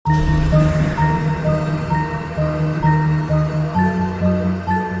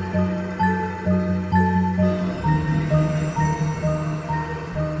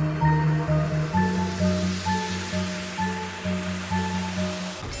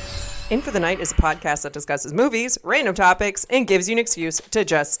In for the Night is a podcast that discusses movies, random topics, and gives you an excuse to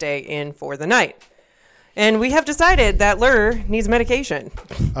just stay in for the night. And we have decided that Lur needs medication.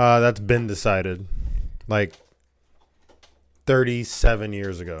 That's been decided. Like 37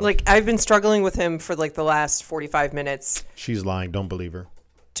 years ago. Like, I've been struggling with him for like the last 45 minutes. She's lying. Don't believe her.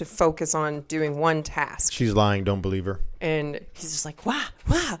 To focus on doing one task. She's lying. Don't believe her. And he's just like, wow.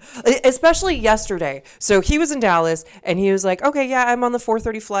 Especially yesterday. So he was in Dallas and he was like, okay, yeah, I'm on the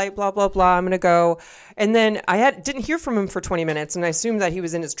 4:30 flight, blah, blah, blah. I'm going to go. And then I didn't hear from him for 20 minutes and I assumed that he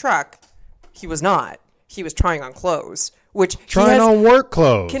was in his truck. He was not. He was trying on clothes, which trying on work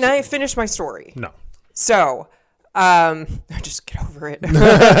clothes. Can I finish my story? No. So, just get over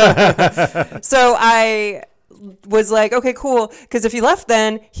it. So I was like, okay, cool. Because if he left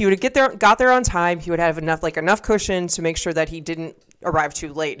then, he would have got there on time. He would have enough cushion to make sure that he didn't arrive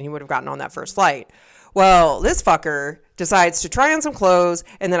too late and he would have gotten on that first flight. Well, this fucker decides to try on some clothes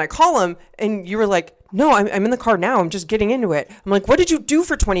and then I call him and you were like, no, I'm in the car now. I'm just getting into it. I'm like, what did you do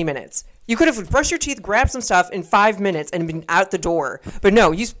for 20 minutes? You could have brushed your teeth, grabbed some stuff in 5 minutes and been out the door. But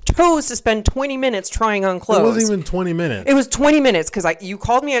no, you chose to spend 20 minutes trying on clothes. It wasn't even 20 minutes. It was 20 minutes because you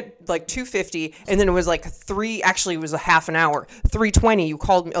called me at like 2:50 and then it was like it was a half an hour. 3:20 you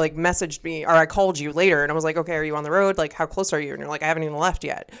called me, like messaged me, or I called you later and I was like, okay, are you on the road? Like, how close are you? And you're like, I haven't even left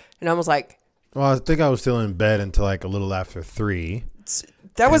yet. And I was like, well, I think I was still in bed until like a little after 3.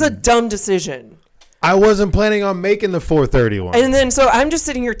 That was a dumb decision. I wasn't planning on making the 4:30 one. And then so I'm just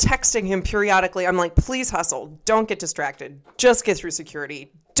sitting here texting him periodically. I'm like, please hustle. Don't get distracted. Just get through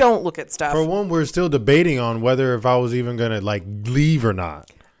security. Don't look at stuff. For one, we're still debating on whether if I was even going to like leave or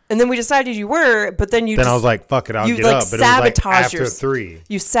not. And then we decided you were, but then I was like, fuck it, I'll get up. But it was like after 3.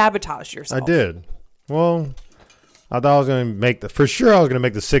 You sabotaged yourself. I did. Well, I thought I was going to make for sure I was going to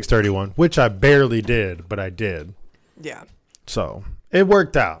make the 6:30 one, which I barely did, but I did. Yeah. So it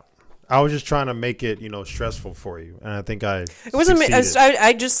worked out. I was just trying to make it, stressful for you. And I think I It wasn't.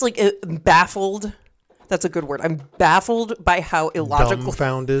 I just like baffled. That's a good word. I'm baffled by how illogical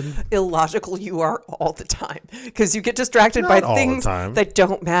you are all the time. Because you get distracted by things that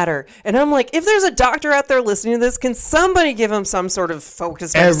don't matter. And I'm like, if there's a doctor out there listening to this, can somebody give him some sort of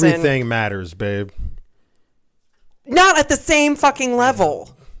focus medicine? Everything matters, babe. Not at the same fucking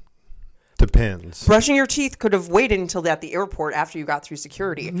level. Depends. Brushing your teeth could have waited until at the airport after you got through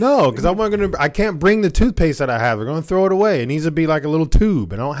security. No, because I can't bring the toothpaste that I have. They're going to throw it away. It needs to be like a little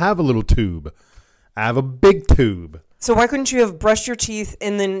tube. And I don't have a little tube. I have a big tube. So why couldn't you have brushed your teeth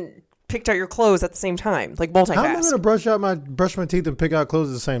and then picked out your clothes at the same time? Like multitask. How am I going to brush my teeth and pick out clothes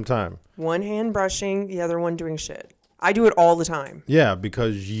at the same time? One hand brushing, the other one doing shit. I do it all the time. Yeah,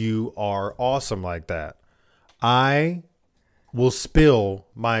 because you are awesome like that. I will spill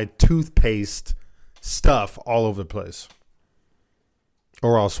my toothpaste stuff all over the place.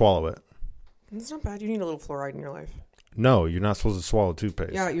 Or I'll swallow it. That's not bad. You need a little fluoride in your life. No, you're not supposed to swallow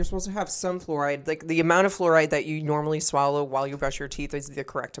toothpaste. Yeah, you're supposed to have some fluoride. Like the amount of fluoride that you normally swallow while you brush your teeth is the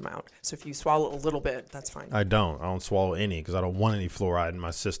correct amount. So if you swallow a little bit, that's fine. I don't swallow any because I don't want any fluoride in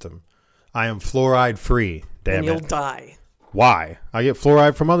my system. I am fluoride free. Damn it. And you'll die. Why? I get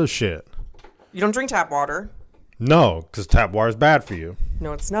fluoride from other shit. You don't drink tap water. No, because tap water is bad for you.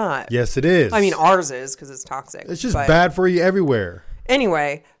 No, it's not. Yes, it is. I mean, ours is because it's toxic. It's just bad for you everywhere.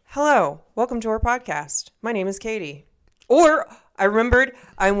 Anyway, hello. Welcome to our podcast. My name is Katie. Or I remembered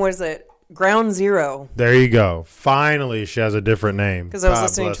was at Ground Zero. There you go. Finally, she has a different name. Because I was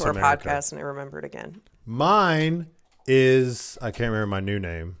listening to our podcast and I remembered again. Mine is, I can't remember my new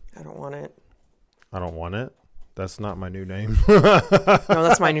name. I don't want it. I don't want it? That's not my new name. No,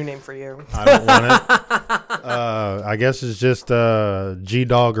 that's my new name for you. I don't want it. I guess it's just G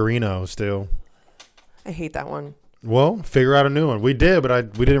Doggerino still. I hate that one. Well, figure out a new one. We did,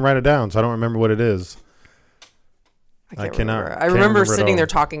 but we didn't write it down, so I don't remember what it is. I cannot remember. I remember sitting there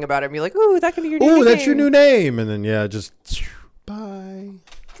talking about it and be like, ooh, that could be your new name. Ooh, that's your new name. And then, just bye.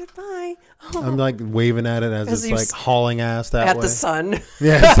 Goodbye. Oh. I'm like waving at it as it's like hauling ass that way. At the sun.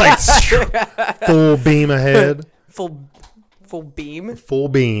 Yeah, it's like full beam ahead. Full beam? Full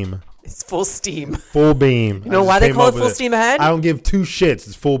beam. It's full steam. Full beam. You know why they call it full steam ahead? I don't give two shits.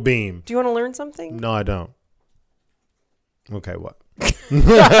 It's full beam. Do you want to learn something? No, I don't. Okay, what?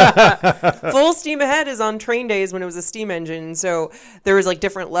 Full steam ahead is on train days when it was a steam engine. So there was like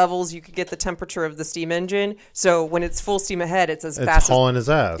different levels. You could get the temperature of the steam engine. So when it's full steam ahead, it's fast as... It's hauling his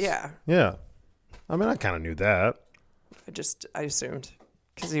ass. Yeah. Yeah. I mean, I kind of knew that. I assumed.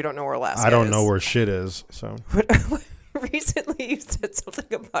 Because you don't know where Alaska is. I don't know where shit is, so... Recently you said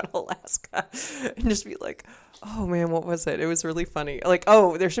something about Alaska and just be like, oh man, what was it? It was really funny. Like,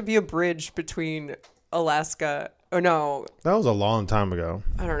 oh, there should be a bridge between Alaska Oh, no. That was a long time ago.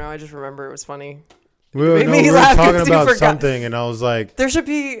 I don't know. I just remember it was funny. We were talking about something, and I was like... There should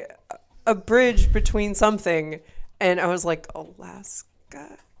be a bridge between something. And I was like,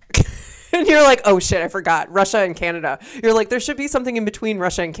 Alaska? And you're like, oh, shit, I forgot. Russia and Canada. You're like, there should be something in between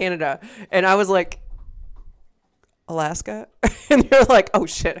Russia and Canada. And I was like, Alaska? And you're like, oh,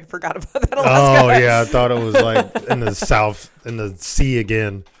 shit, I forgot about that, Alaska. Oh, yeah. I thought it was like in the south, in the sea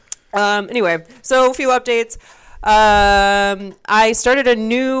again. Anyway, so a few updates. I started a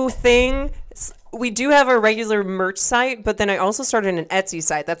new thing. We do have a regular merch site, but then I also started an Etsy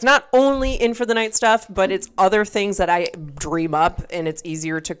site. That's not only In for the Night stuff, but it's other things that I dream up, and it's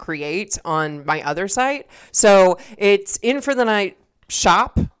easier to create on my other site. So it's In for the Night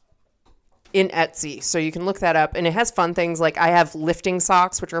shop in Etsy. So you can look that up, and it has fun things. Like I have lifting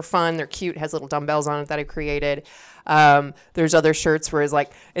socks, which are fun. They're cute. It has little dumbbells on it that I created. There's other shirts where it's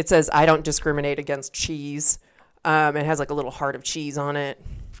like, it says, I don't discriminate against cheese. It has like a little heart of cheese on it.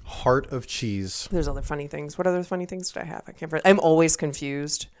 Heart of cheese. There's other funny things. What other funny things did I have? I can't remember. I'm always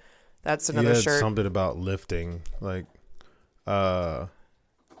confused. That's another shirt. Something about lifting, like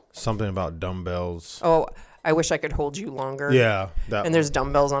something about dumbbells. Oh, I wish I could hold you longer. Yeah. And there's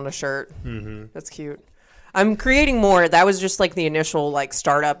dumbbells on a shirt. Mm-hmm. That's cute. I'm creating more. That was just like the initial like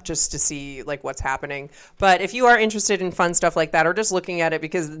startup just to see like what's happening. But if you are interested in fun stuff like that or just looking at it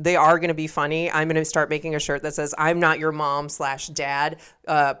because they are going to be funny, I'm going to start making a shirt that says, I'm not your mom/dad.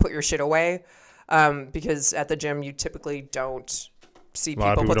 Put your shit away. Because at the gym, you typically don't see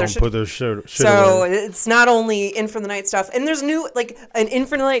people put their shit away. So it's not only In for the Night stuff. And there's new, like an In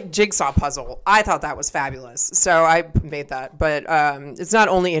for the Night jigsaw puzzle. I thought that was fabulous. So I made that. But it's not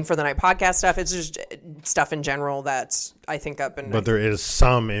only In for the Night podcast stuff. It's just stuff in general that I think up. But there is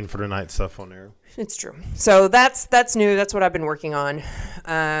some In for the Night stuff on there. It's true. So that's new. That's what I've been working on.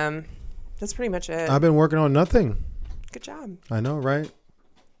 That's pretty much it. I've been working on nothing. Good job. I know, right?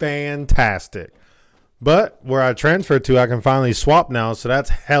 Fantastic. But where I transferred to, I can finally swap now, so that's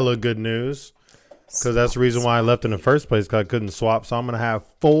hella good news. Because that's the reason why I left in the first place, because I couldn't swap. So I'm going to have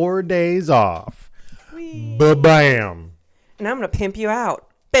 4 days off. Ba-bam. And I'm going to pimp you out.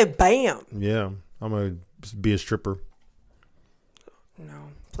 Ba-bam. Yeah, I'm going to be a stripper. No,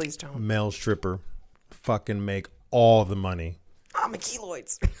 please don't. Male stripper. Fucking make all the money. I'm a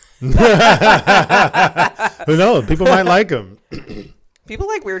keloids. Who knows? People might like them. People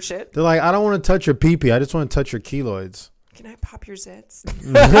like weird shit. They're like, I don't want to touch your pee-pee. I just want to touch your keloids. Can I pop your zits?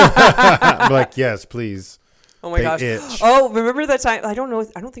 I'm like, yes, please. Oh my gosh. Itch. Oh, remember that time? I don't know.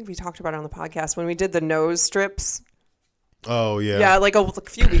 I don't think we talked about it on the podcast when we did the nose strips. Oh, yeah. Yeah, like a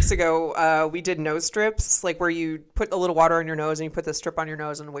few weeks ago, we did nose strips, like where you put a little water on your nose and you put the strip on your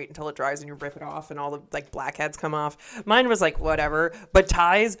nose and wait until it dries and you rip it off and all the like blackheads come off. Mine was like whatever, but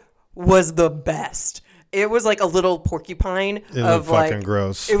Ty's was the best. It was like a little porcupine. It looked fucking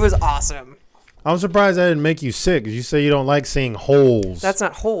gross. It was awesome. I'm surprised that didn't make you sick. You say you don't like seeing holes. That's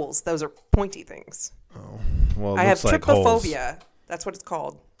not holes. Those are pointy things. Oh, well, I have trypophobia. That's what it's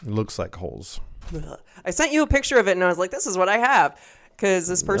called. It looks like holes. I sent you a picture of it, and I was like, "This is what I have," because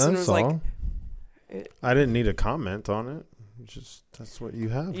this person was like, "I didn't need a comment on it. Just that's what you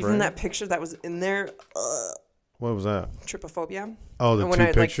have." Even that picture that was in there. What was that? Trypophobia. Oh, the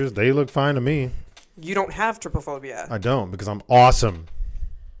two pictures. They look fine to me. You don't have trypophobia. I don't because I'm awesome.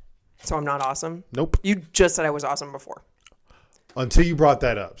 So I'm not awesome? Nope. You just said I was awesome before. Until you brought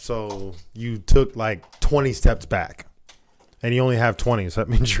that up. So you took like 20 steps back. And you only have 20, so that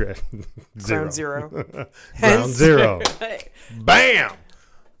means you're at zero. Ground zero. Bam!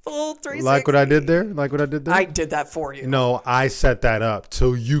 Full 360. Like what I did there? I did that for you. No, I set that up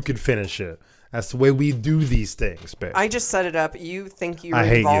so you could finish it. That's the way we do these things, babe. I just set it up. You think you were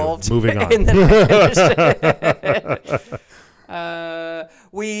involved. You. Moving on. And then I finished it.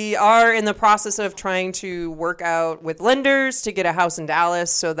 We are in the process of trying to work out with lenders to get a house in Dallas.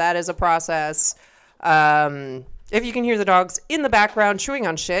 So that is a process. If you can hear the dogs in the background chewing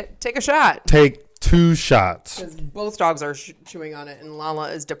on shit, take a shot. Take 2 shots. Because both dogs are chewing on it, and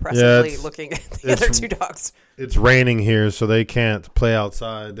Lala is depressively looking at the other 2 dogs. It's raining here, so they can't play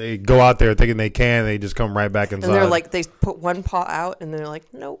outside. They go out there thinking they can. They just come right back inside. And they're like, they put one paw out, and they're like,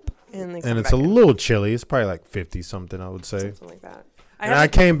 nope. And it's a little chilly. It's probably like 50-something, I would say. Something like that. I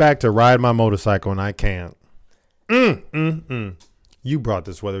came back to ride my motorcycle, and I can't. You brought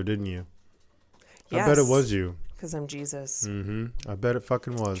this weather, didn't you? Yes. I bet it was you. Because I'm Jesus. Mm-hmm. I bet it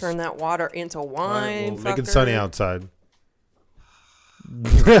fucking was. Turn that water into wine. Right, well, make it sunny outside.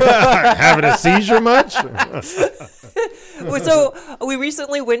 Having a seizure much? So we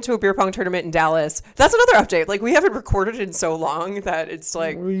recently went to a beer pong tournament in Dallas. That's another update. Like, we haven't recorded in so long that it's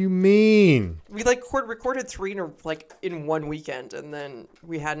like... What do you mean? We like recorded 3 in one weekend, and then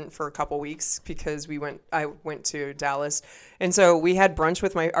we hadn't for a couple weeks because I went to Dallas. And so we had brunch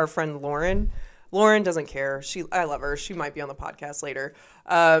with our friend Lauren. Lauren doesn't care. I love her. She might be on the podcast later.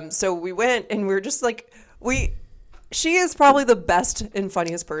 So we went, and we were just like... She is probably the best and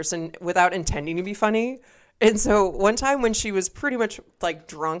funniest person without intending to be funny. And so one time when she was pretty much like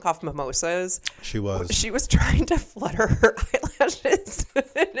drunk off mimosas, she was trying to flutter her eyelashes.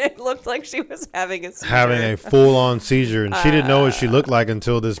 And it looked like she was having a seizure. Having a full-on seizure. And she didn't know what she looked like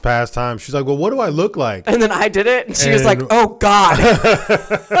until this past time. She's like, well, what do I look like? And then I did it. And she was like, oh, God.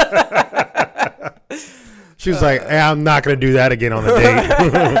 She was like, hey, I'm not going to do that again on a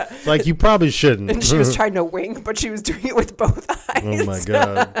date. Like, you probably shouldn't. And she was trying to wink, but she was doing it with both eyes. Oh, my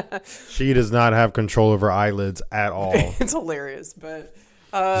God. She does not have control of her eyelids at all. It's hilarious, but...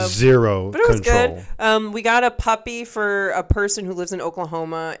 Zero but it was control. Good. We got a puppy for a person who lives in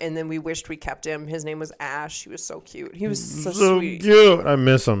Oklahoma, and then we wished we kept him. His name was Ash. He was so cute. He was so sweet. Cute. I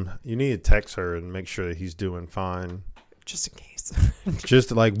miss him. You need to text her and make sure that he's doing fine. Just in case.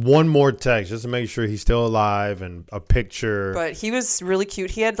 Just like one more text just to make sure he's still alive and a picture. But he was really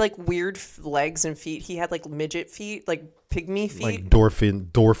cute. He had like weird legs and feet. He had like midget feet, like pygmy feet. Like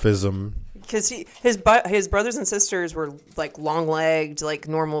dwarfism. Because his brothers and sisters were like long-legged, like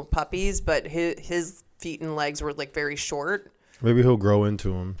normal puppies, but his feet and legs were like very short. Maybe he'll grow into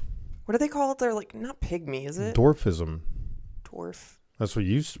them. What are they called? They're like not pygmy, is it? Dwarfism. Dwarf. That's what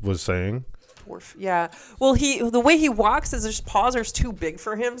you was saying. Dwarf. Yeah. Well, the way he walks is his paws are too big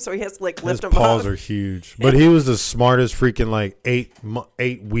for him, so he has to like lift them up. His paws are huge. But he was the smartest freaking like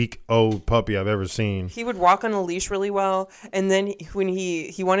 8-week-old puppy I've ever seen. He would walk on a leash really well, and then when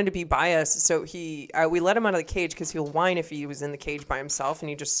he wanted to be by us, so we let him out of the cage because he'll whine if he was in the cage by himself and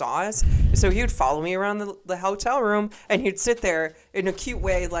he just saw us. So he would follow me around the hotel room, and he'd sit there in a cute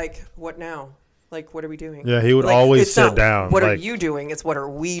way, like, what now? Like, what are we doing? Yeah, he would always sit down. What are you doing? It's what are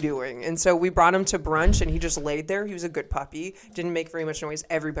we doing? And so we brought him to brunch, and he just laid there. He was a good puppy. Didn't make very much noise.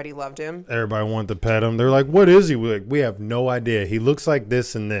 Everybody loved him. Everybody wanted to pet him. They're like, what is he? We're like, we have no idea. He looks like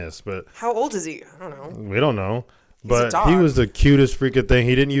this and this. But how old is he? I don't know. We don't know. But he was the cutest freaking thing.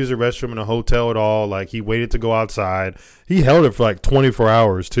 He didn't use a restroom in a hotel at all. Like, he waited to go outside. He held it for like 24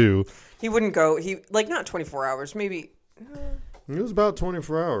 hours, too. He wouldn't go. Not 24 hours, maybe... It was about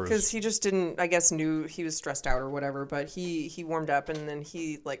 24 hours. Because he just didn't, I guess, knew he was stressed out or whatever. But he warmed up, and then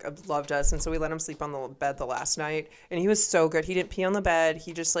he, like, loved us. And so we let him sleep on the bed the last night. And he was so good. He didn't pee on the bed.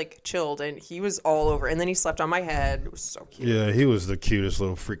 He just, like, chilled. And he was all over. And then he slept on my head. It was so cute. Yeah, he was the cutest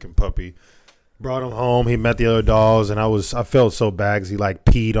little freaking puppy. Brought him home. He met the other dogs. And I felt so bad because he, like,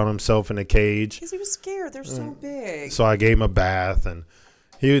 peed on himself in the cage. Because he was scared. They're so big. So I gave him a bath. And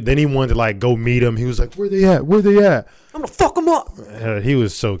then he wanted to, like, go meet him. He was like, where they at? Where they at? I'm going to fuck him up. He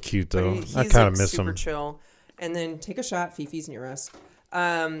was so cute, though. I kind of miss him. Super chill. And then take a shot. Fifi's near us.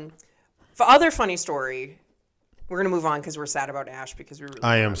 For other funny story, we're going to move on because we're sad about Ash because we really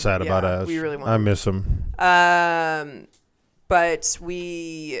I am sad about Ash. We really want I miss him. But I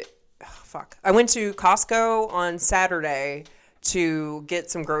went to Costco on Saturday to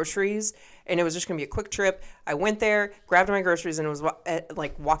get some groceries. And it was just going to be a quick trip. I went there, grabbed my groceries, and it was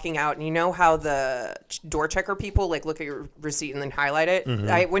like walking out. And you know how the door checker people like look at your receipt and then highlight it? Mm-hmm.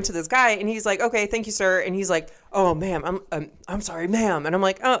 I went to this guy, and he's like, "Okay, thank you, sir." And he's like, "Oh, ma'am, I'm sorry, ma'am." And I'm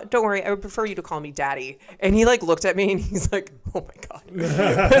like, "Oh, don't worry. I would prefer you to call me daddy." And he like looked at me, and he's like, "Oh my God."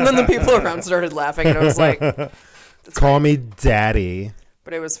 And then the people around started laughing, and I was like, "Call me daddy."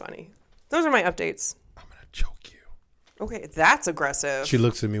 But it was funny. Those are my updates. I'm gonna choke you. Okay, that's aggressive. She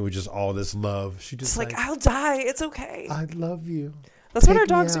looks at me with just all this love. She just like, I'll die. It's okay. I love you. That's what our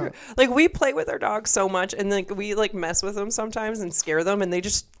dogs do. Like, we play with our dogs so much, and like we like mess with them sometimes and scare them, and they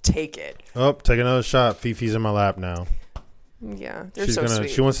just take it. Oh, take another shot. Fifi's in my lap now. Yeah, they're so sweet.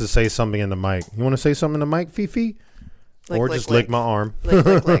 She wants to say something in the mic. You want to say something in the mic, Fifi? Or just lick my arm. Lick.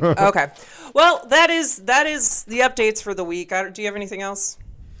 Okay. Well, that is the updates for the week. Do you have anything else?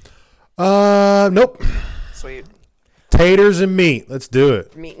 Nope. Sweet. Taters and meat. Let's do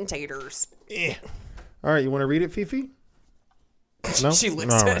it. Meat and taters. Yeah. All right. You want to read it, Fifi? No? She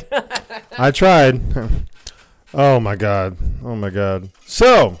licks it. I tried. Oh, my God.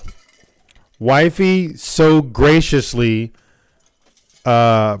 So, wifey so graciously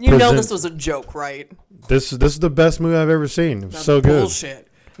this was a joke, right? This is the best movie I've ever seen. It was so good. Bullshit.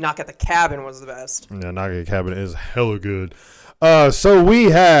 Knock at the Cabin was the best. Yeah, Knock at the Cabin is hella good. So we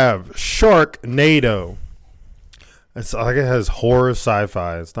have Sharknado. It's like it has horror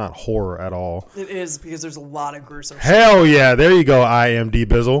sci-fi. It's not horror at all. It is because there's a lot of gruesome shit. Hell yeah. There you go, IMD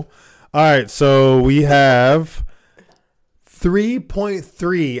Bizzle. All right, so we have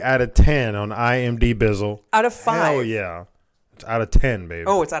 3.3 out of 10 on IMD Bizzle. Out of 5. Hell yeah. It's out of 10, baby.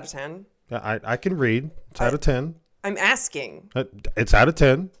 Oh, it's out of 10? Yeah, I can read. It's out of 10. I'm asking. It's out of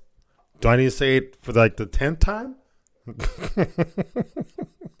 10. Do I need to say it for like the 10th time?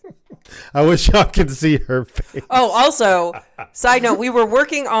 I wish y'all could see her face. Oh, also, side note, we were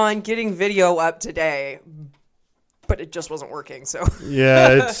working on getting video up today, but it just wasn't working. So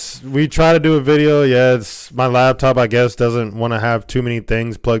yeah, we try to do a video. Yeah, it's my laptop, I guess, doesn't want to have too many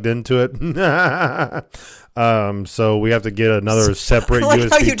things plugged into it. So we have to get another separate I like USB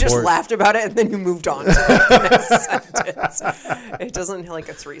how you port. just laughed about it and then you moved on to the next sentence. It doesn't like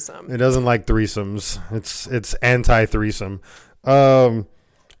a threesome. It doesn't like threesomes. It's anti-threesome.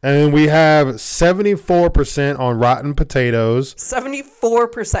 And we have 74% on Rotten Potatoes.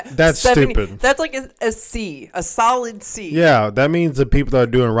 74%. That's stupid. That's like a C, a solid C. Yeah, that means the people that are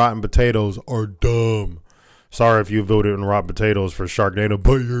doing Rotten Potatoes are dumb. Sorry if you voted on Rotten Potatoes for Sharknado,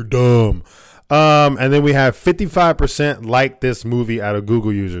 but you're dumb. And then we have 55% like this movie out of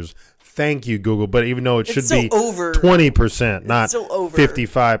Google users. Thank you, Google. But even though it should be over 20%, not still over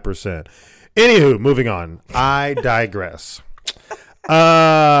 55%. Anywho, moving on. I digress.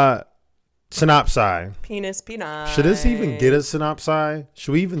 Synopsis. Penis. Should this even get a synopsis?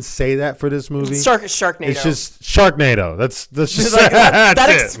 Should we even say that for this movie? Sharknado. It's just Sharknado. That's just like, that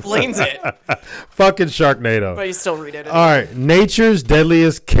it. explains it. Fucking Sharknado. But you still read it. All right. Nature's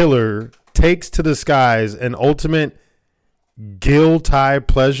deadliest killer takes to the skies an ultimate guilty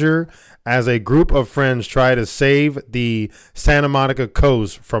pleasure as a group of friends try to save the Santa Monica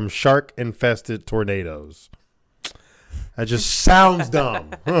coast from shark-infested tornadoes. That just sounds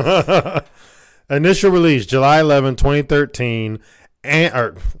dumb. Initial release, July 11, 2013.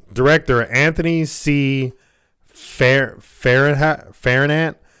 Director Anthony C. Fahrenheit?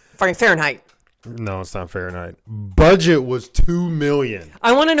 Fahrenheit. No, it's not Fahrenheit. Budget was $2 million.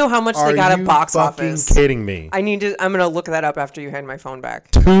 I want to know how much they got at box office. Are you fucking kidding me? I'm gonna look that up after you hand my phone back.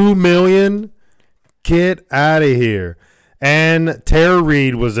 $2 million? Get out of here. And Tara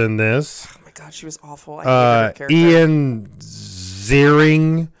Reid was in this. Oh my god, she was awful. I hated her character. Ian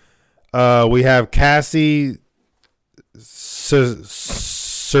Ziering. We have Cassie Serbo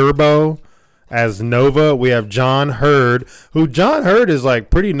as Nova. We have John Hurd, who John Hurd is like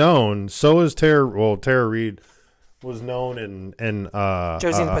pretty known. So is Tara. Well, Tara Reid was known in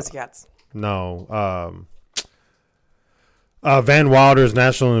Josie and the Pussycats. No, Van Wilder's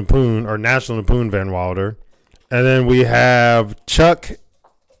National Lampoon Van Wilder, and then we have Chuck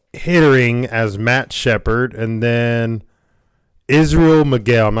Hittering as Matt Shepard, and then Israel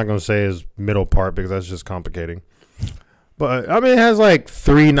Miguel. I'm not going to say his middle part because that's just complicating. But I mean, it has like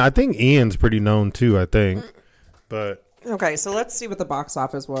 3. I think Ian's pretty known too. I think, but okay. So let's see what the box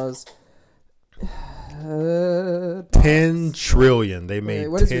office was. 10 trillion. They made.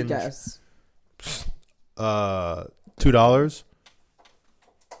 What is your guess? $2.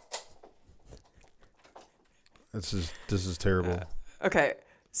 This is terrible. Okay.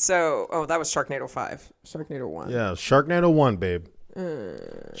 So, that was Sharknado 5. Sharknado 1. Yeah, Sharknado 1, babe.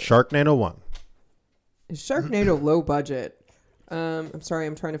 Sharknado 1. Is Sharknado low budget? I'm sorry,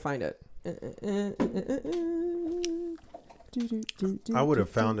 I'm trying to find it. I would have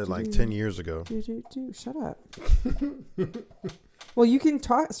found it like 10 years ago. Shut up. Well, you can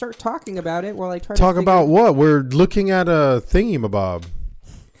start talking about it while I try to talk about what? We're looking at a thingy-mabob.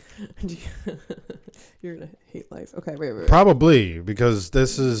 You're gonna hate life. Okay, wait. Probably because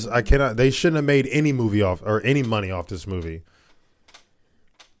this is they shouldn't have made any movie off or any money off this movie.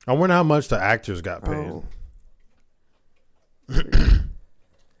 I wonder how much the actors got paid.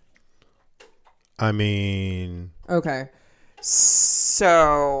 I mean, okay,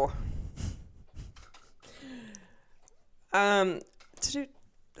 so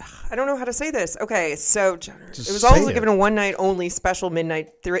I don't know how to say this. Okay, so it was also given a one-night only special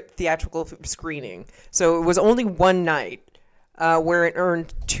midnight theatrical screening. So it was only one night where it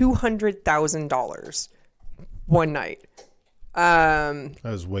earned $200,000 one night. that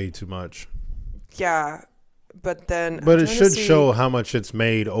was way too much. Yeah, but it should show how much it's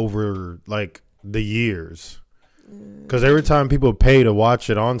made over like the years. Because every time people pay to watch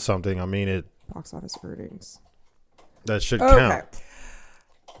it on something, I mean it. Box office earnings. That should count.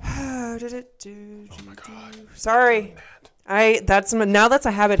 How did it do? Oh my god! Sorry, that's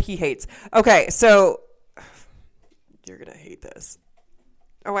a habit he hates. Okay, so you're gonna hate this.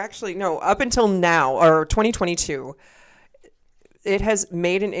 Oh, actually, no. Up until now, or 2022, it has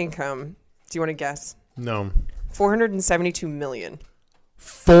made an income. Do you want to guess? No. $472 million.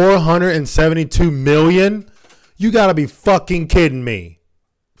 472 million? You gotta be fucking kidding me.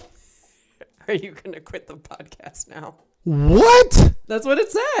 Are you going to quit the podcast now? What? That's what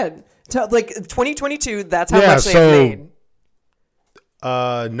it said. Like 2022, that's how much they've made.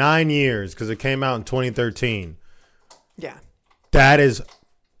 9 years, because it came out in 2013. Yeah. That is...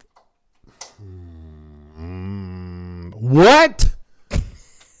 What?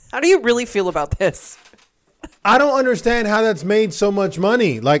 How do you really feel about this? I don't understand how that's made so much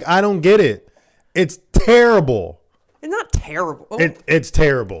money. Like, I don't get it. It's terrible. It's not terrible. It's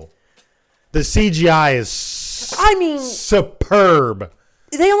terrible. The CGI is superb.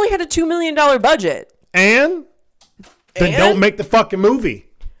 They only had a $2 million budget. And? Then don't make the fucking movie.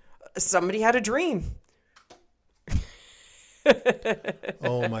 Somebody had a dream.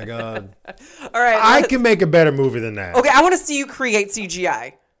 Oh my God. All right. I can make a better movie than that. Okay, I want to see you create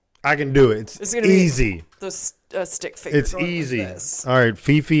CGI. I can do it. It's easy. Those stick figure. It's easy. All right.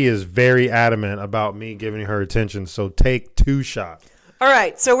 Fifi is very adamant about me giving her attention. So take 2 shots. All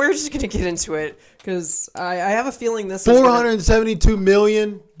right. So we're just going to get into it because I have a feeling this 472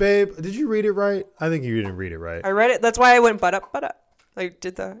 million, babe. Did you read it right? I think you didn't read it right. I read it. That's why I went but up. I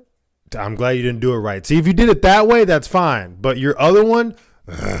did that. I'm glad you didn't do it right. See, if you did it that way, that's fine. But your other one,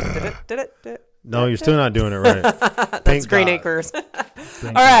 did it. No, you're still not doing it right. That's Green Acres. All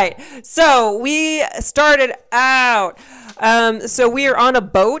right. So we started out. So we are on a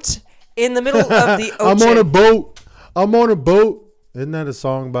boat in the middle of the ocean. I'm on a boat. Isn't that a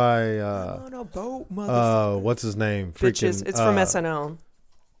song by I'm on a boat, motherfucker. What's his name? Bitches. It's from SNL.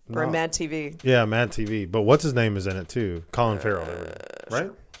 Or Mad TV. Yeah, Mad TV. But what's his name is in it too? Colin Farrell,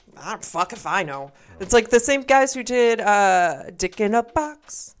 right? I don't fuck if I know. It's like the same guys who did Dick in a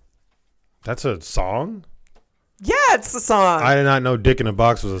Box. That's a song? Yeah, it's the song. I did not know Dick in a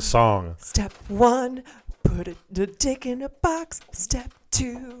Box was a song. Step 1, put the dick in a box. Step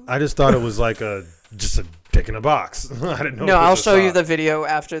 2. I just thought it was like just a dick in a box. I didn't know. No, I'll show you the video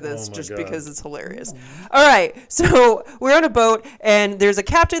after this because it's hilarious. All right, so we're on a boat and there's a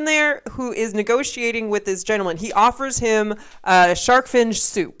captain there who is negotiating with this gentleman. He offers him shark fin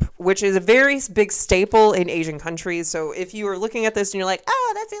soup, which is a very big staple in Asian countries. So if you are looking at this and you're like,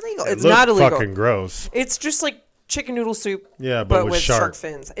 oh, that's illegal. It's not illegal. Fucking gross. It's just like chicken noodle soup. Yeah, but with shark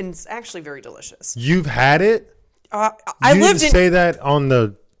fins. And it's actually very delicious. You've had it? I lived in... say that on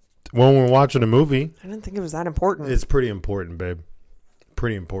when we're watching a movie. I didn't think it was that important. It's pretty important, babe.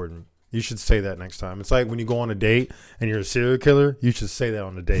 Pretty important. You should say that next time. It's like when you go on a date and you're a serial killer, you should say that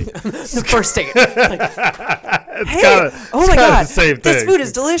on the date. The first date. Like, hey, oh my God, this food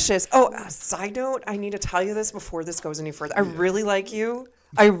is delicious. Oh, side note, I need to tell you this before this goes any further. I really like you.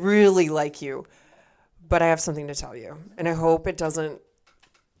 But I have something to tell you. And I hope it doesn't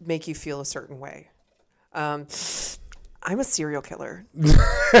make you feel a certain way. I'm a serial killer. If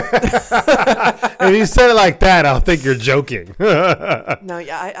you said it like that, I'll think you're joking. No,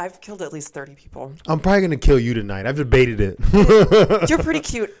 yeah, I've killed at least 30 people. I'm probably going to kill you tonight. I've debated it. You're pretty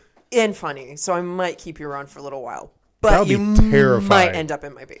cute and funny, so I might keep you around for a little while. But that would be terrifying. Might end up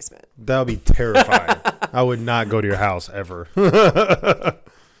in my basement. That would be terrifying. I would not go to your house ever.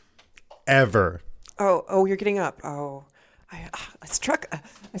 Ever. Oh, you're getting up. Oh. I struck.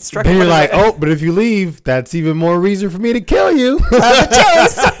 Then you're like, oh, but if you leave, that's even more reason for me to kill you. Love the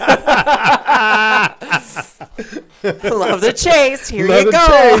chase. Love the chase. Here you go.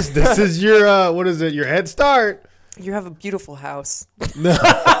 Chase. This is your what is it? Your head start. You have a beautiful house. No.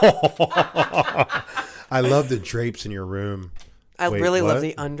 I love the drapes in your room. I really love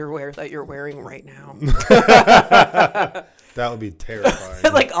the underwear that you're wearing right now. That would be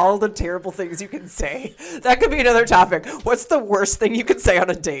terrifying. Like all the terrible things you can say. That could be another topic. What's the worst thing you could say on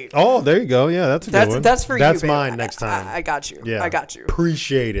a date? Oh, there you go. Yeah, that's a good one. That's for you. That's mine next time. I got you. Yeah, I got you.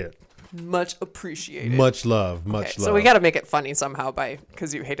 Appreciate it. Much appreciated. Much love. Much love. So we got to make it funny somehow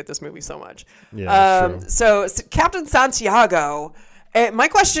because you hated this movie so much. Yeah, true. So Captain Santiago. My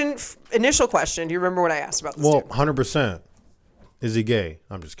initial question. Do you remember what I asked about this? Well, 100%. Is he gay?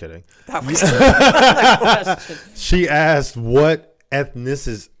 I'm just kidding. That was the question. She asked, what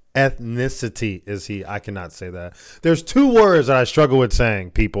ethnicity is he? I cannot say that. There's 2 words that I struggle with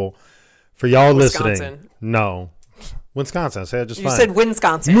saying, people. For y'all listening. No. Wisconsin. I said it just fine. You said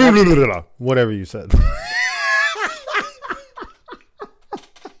Wisconsin. Whatever you said.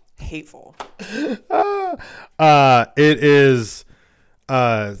 Hateful. It is,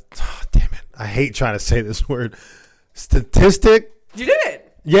 damn it. I hate trying to say this word. Statistic. You did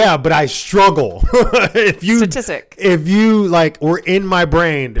it. Yeah, but I struggle. Statistic. If you like were in my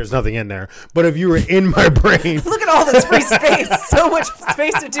brain, there's nothing in there. But if you were in my brain, Look at all this free space. So much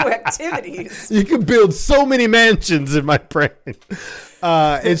space to do activities. you could build so many mansions in my brain.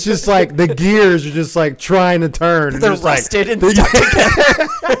 It's just like the gears are just like trying to turn. They're just rusted like, and stuck together.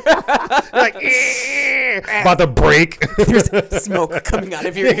 like about to break. There's smoke coming out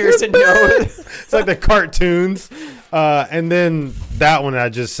of your ears and nose. It's like the cartoons. And then that one I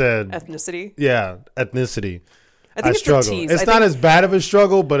just said. Ethnicity. Yeah, ethnicity. I think it's struggle. a tease. It's not as bad of a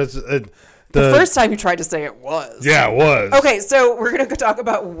struggle, but it's the first time you tried to say it was. Yeah, it was. Okay, so we're gonna go talk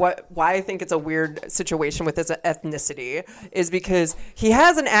about why I think it's a weird situation with his ethnicity is because he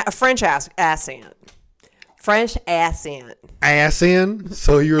has a French accent. French accent. Ass in?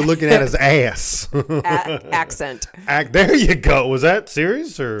 So you're looking at his ass. Accent. There you go. Was that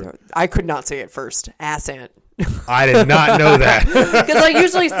serious or? I could not say it first. Accent. I did not know that. Because I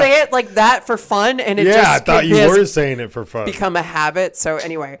usually say it like that for fun, and it I just thought you has were saying it for fun. become a habit. So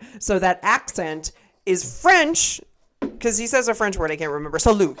anyway, so that accent is French because he says a French word I can't remember.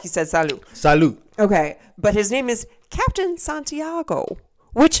 Salut. He says salut. Salute. Okay, but his name is Captain Santiago,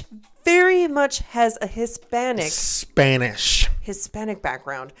 which very much has a Spanish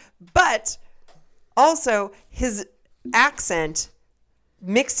background, but also his accent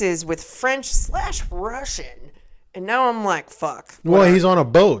mixes with French/Russian. And now I'm like, fuck. Well, he's on a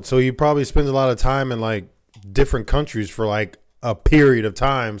boat, so he probably spends a lot of time in like different countries for like a period of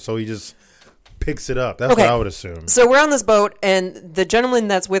time. So he just picks it up. That's what I would assume. So we're on this boat, and the gentleman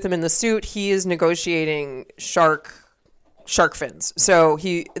that's with him in the suit, he is negotiating shark fins. So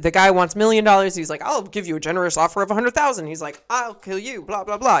the guy wants $1 million. He's like, I'll give you a generous offer of 100,000. He's like, I'll kill you. Blah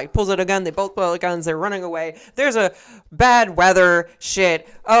blah blah. He pulls out a gun. They both pull out guns. They're running away. There's a bad weather shit.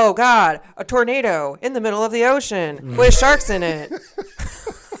 Oh God, a tornado in the middle of the ocean with sharks in it.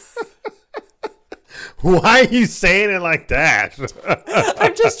 Why are you saying it like that?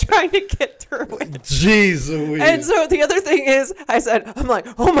 I'm just trying to get through it. Jeez Louise. And so the other thing is, I'm like,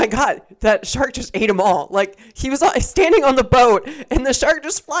 oh my God, that shark just ate them all. Like, he was standing on the boat, and the shark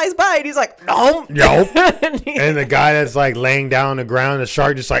just flies by, and he's like, no. Nope. And the guy that's like laying down on the ground, the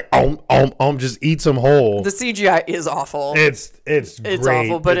shark just like, just eats him whole. The CGI is awful. It's great.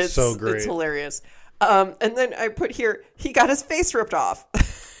 Awful, but it's so great. It's hilarious. And then I put here, he got his face ripped off.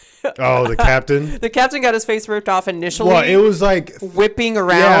 Oh, the captain? The captain got his face ripped off initially. Well, it was like whipping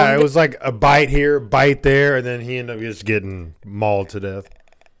around. Yeah, it was like a bite here, bite there, and then he ended up just getting mauled to death.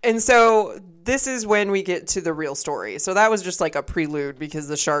 And so this is when we get to the real story. So that was just like a prelude because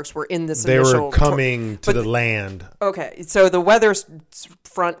the sharks were in this initial... They were coming to the land. Okay, so the weather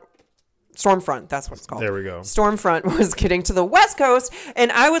front... Storm front, that's what it's called. There we go. Storm front was getting to the West Coast,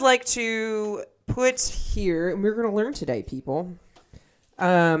 and I would like to put here, and we're going to learn today, people...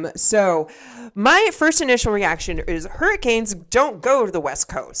 So my first initial reaction is hurricanes don't go to the West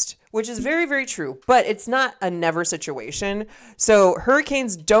Coast, which is very, very true, but it's not a never situation. So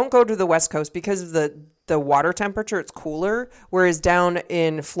hurricanes don't go to the West Coast because of the water temperature. It's cooler, whereas down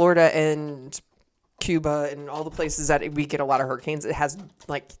in Florida and Cuba and all the places that we get a lot of hurricanes, it has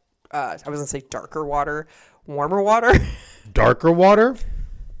like, I was going to say darker water, warmer water. Darker water?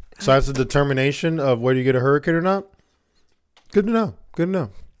 So that's a determination of whether you get a hurricane or not? Good to know. Good to know.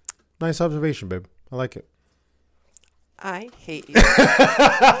 Nice observation, babe. I like it. I hate you.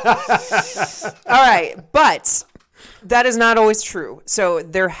 All right, but that is not always true. So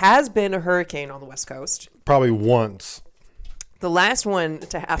there has been a hurricane on the West Coast. Probably once. The last one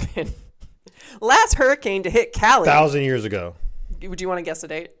to happen, last hurricane to hit Cali. 1,000 years ago. Would you want to guess a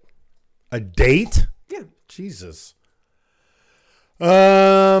date? A date? Yeah. Jesus.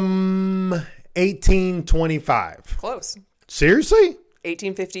 1825. Close. Seriously?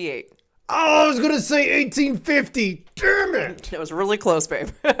 1858. Oh, I was going to say 1850. Damn it. It was really close, babe.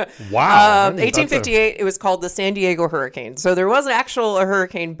 Wow. 1858, it was called the San Diego Hurricane. So there was an actual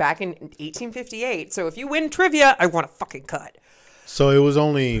hurricane back in 1858. So if you win trivia, I want a fucking cut. So it was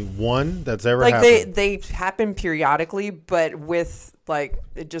only one that's ever happened? They happen periodically, but with, like,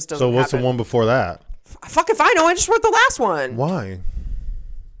 it just doesn't happen. So what's the one before that? Fuck if I know. I just wrote the last one. Why?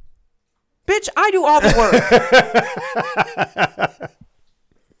 Bitch, I do all the work.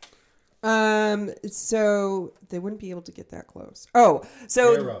 So they wouldn't be able to get that close. Oh,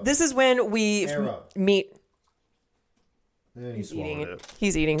 so Arrow. This is when we meet. He's eating it.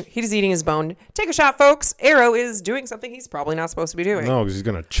 He's eating his bone. Take a shot, folks. Arrow is doing something he's probably not supposed to be doing. No, because he's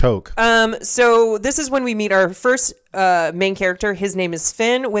gonna choke. So this is when we meet our first main character. His name is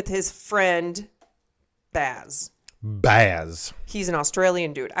Finn with his friend Baz. Baz. He's an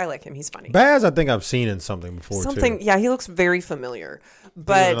Australian dude. I like him. He's funny. Baz, I think I've seen in something before, too. Yeah, he looks very familiar.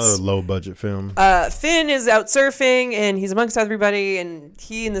 But another low-budget film. Finn is out surfing, and he's amongst everybody, and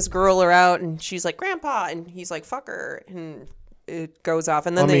he and this girl are out, and she's like, Grandpa, and he's like, fuck her, and it goes off.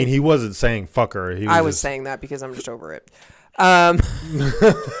 And then he wasn't saying fuck her. I was saying that because I'm just over it.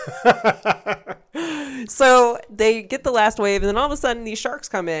 So they get the last wave, and then all of a sudden these sharks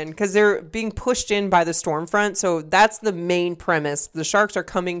come in because they're being pushed in by the storm front. So that's the main premise. The sharks are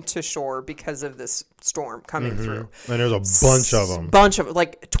coming to shore because of this storm coming through. And there's a bunch of them.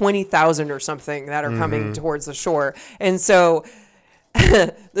 Like 20,000 or something that are coming towards the shore. And so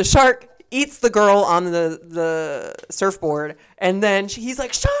the shark eats the girl on the surfboard, and then he's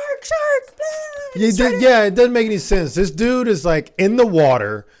like, shark. Yeah, it doesn't make any sense. This dude is like in the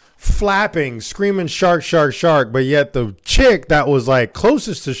water, flapping, screaming shark, shark, shark, but yet the chick that was like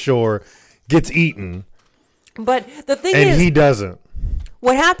closest to shore gets eaten. But the thing is, and he doesn't.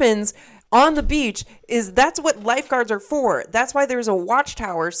 What happens on the beach is that's what lifeguards are for. That's why there's a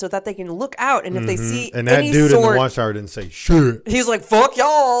watchtower so that they can look out, and if they see and that any dude sort, in the watchtower didn't say shit. He's like, fuck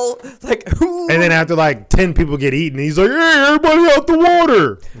y'all. Like, who? And then after like 10 people get eaten, he's like, hey, everybody out the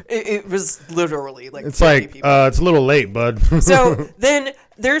water. It was literally like it's like people. It's a little late, bud. So then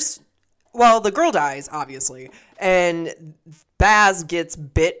the girl dies, obviously, and Baz gets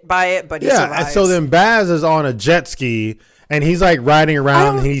bit by it, but he survives. And so then Baz is on a jet ski, and he's like riding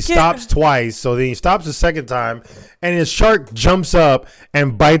around, and he stops twice. So then he stops a second time, and his shark jumps up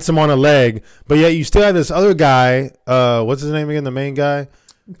and bites him on a leg. But yet you still have this other guy. What's his name again? The main guy?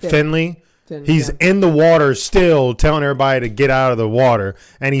 Finley. He's in the water still telling everybody to get out of the water,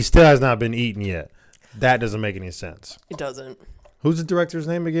 and he still has not been eaten yet. That doesn't make any sense. It doesn't. Who's the director's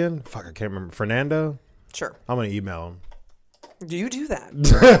name again? Fuck, I can't remember. Fernando? Sure. I'm going to email him. Do you do that?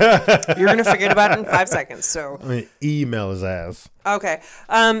 You're going to forget about it in 5 seconds. So I'm going to email his ass. Okay.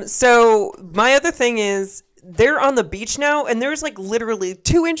 So my other thing is they're on the beach now, and there's like literally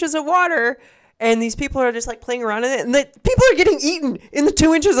 2 inches of water, and these people are just like playing around in it, and people are getting eaten in the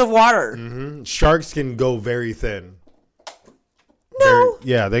 2 inches of water. Mm-hmm. Sharks can go very thin. No.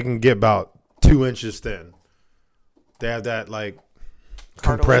 They can get about 2 inches thin. They have that like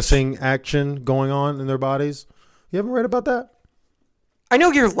compressing action going on in their bodies. You haven't read about that? I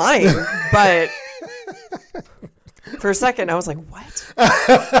know you're lying, but for a second I was like, what?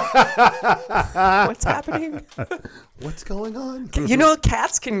 What's happening? What's going on? You know,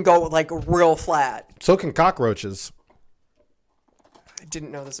 cats can go like real flat. So can cockroaches. I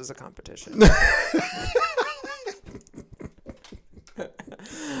didn't know this was a competition.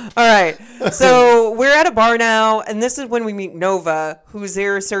 All right. So we're at a bar now, and this is when we meet Nova, who's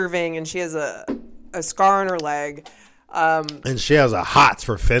there serving, and she has a scar on her leg. And she has a hots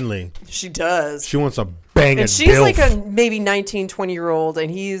for Finley. She does. She wants a bang and she's like a maybe 19, 20-year-old, and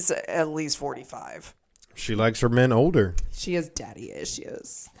he's at least 45. She likes her men older. She has daddy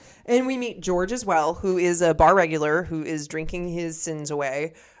issues. And we meet George as well, who is a bar regular who is drinking his sins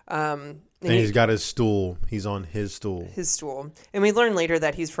away. And he's got his stool. He's on his stool. His stool. And we learn later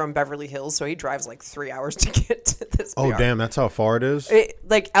that he's from Beverly Hills, so he drives like 3 hours to get to this Oh, bar. damn. That's how far it is?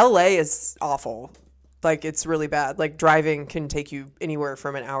 Like, L.A. is awful. Like, it's really bad. Like, driving can take you anywhere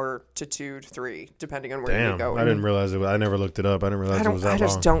from an hour to 2 to 3, depending on where you go. I didn't realize it. I never looked it up. I didn't realize it was that long. I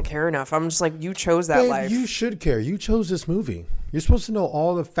just don't care enough. I'm just like, you chose that life. You should care. You chose this movie. You're supposed to know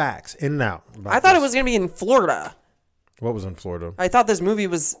all the facts in and out. I thought it was going to be in Florida. What was in Florida? I thought this movie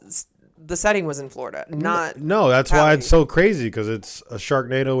was... The setting was in Florida, not No, that's Cali. why it's so crazy, because it's a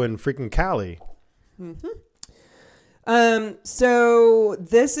Sharknado in freaking Cali. Mm-hmm. So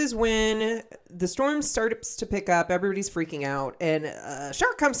this is when the storm starts to pick up. Everybody's freaking out, and a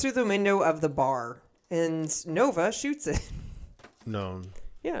shark comes through the window of the bar, and Nova shoots it. No.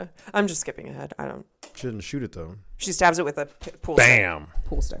 Yeah, I'm just skipping ahead. She didn't shoot it, though. She stabs it with a pool Bam. stick.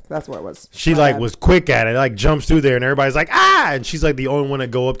 Pool stick. That's what it was. She was quick at it. Like jumps through there, and everybody's like, ah! And she's like the only one to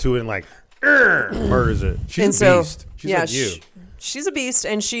go up to it and like, murders it. She's a beast. She's like you. She's a beast,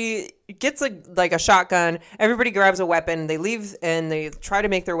 and she gets a shotgun. Everybody grabs a weapon. They leave, and they try to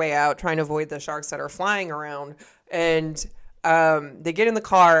make their way out, trying to avoid the sharks that are flying around. And they get in the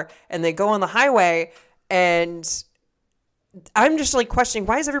car, and they go on the highway, and I'm just like questioning,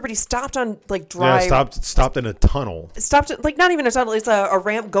 why is everybody stopped on like drive? Yeah, stopped in a tunnel. Stopped like not even a tunnel. It's a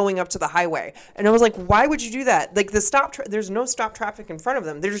ramp going up to the highway. And I was like, why would you do that? Like there's no stop traffic in front of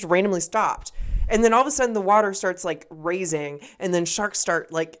them. They're just randomly stopped. And then all of a sudden the water starts like raising, and then sharks start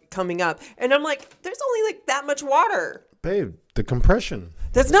like coming up. And I'm like, there's only like that much water. Babe, the compression.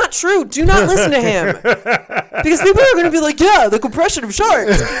 That's not true. Do not listen to him. Because people are going to be like, yeah, the compression of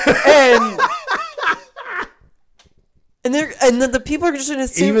sharks. And And then the people are just going to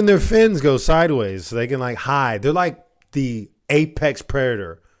assume. Even their fins go sideways so they can like hide. They're like the apex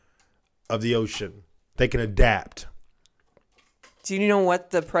predator of the ocean. They can adapt. Do you know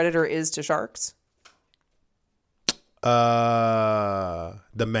what the predator is to sharks? The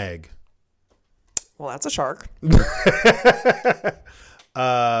Meg. Well, that's a shark. The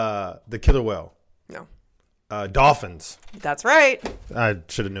killer whale. No. Dolphins. That's right. I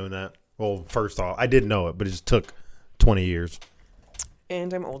should have known that. Well, first off, I did know it, but it just took 20 years.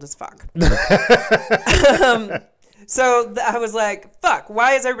 And I'm old as fuck. So I was like, fuck,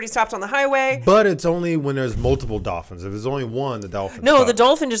 why is everybody stopped on the highway? But it's only when there's multiple dolphins. If there's only one, the dolphin. No, the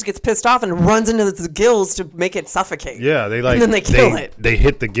dolphin just gets pissed off and runs into the gills to make it suffocate. Yeah, they like. And then they kill it. They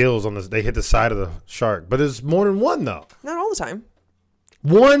hit the gills on they hit the side of the shark. But there's more than one though. Not all the time.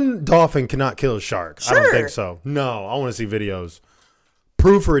 One dolphin cannot kill a shark. Sure. I don't think so. No, I want to see videos.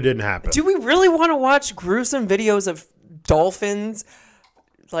 Proof or it didn't happen. Do we really want to watch gruesome videos of dolphins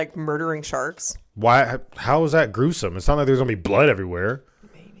like murdering sharks? Why? How is that gruesome? It's not like there's gonna be blood everywhere.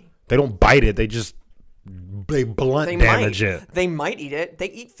 Maybe. They don't bite it. They blunt damage it. They might eat it. They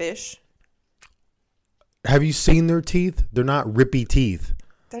eat fish. Have you seen their teeth? They're not rippy teeth.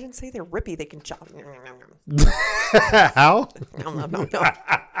 I didn't say they're rippy. They can chop. How? No.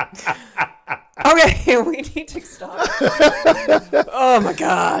 Okay, we need to stop. Oh my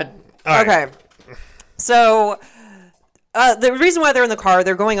god. All okay. right. So the reason why they're in the car,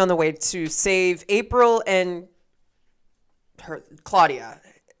 they're going on the way to save April and Claudia,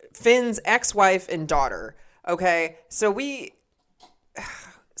 Finn's ex-wife and daughter. Okay, so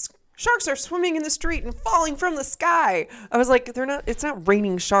sharks are swimming in the street and falling from the sky. I was like, it's not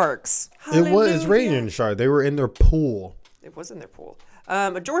raining sharks. It's raining sharks. They were in their pool. It was in their pool.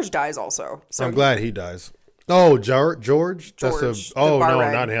 George dies also. So I'm glad he dies. Oh, George? George, no,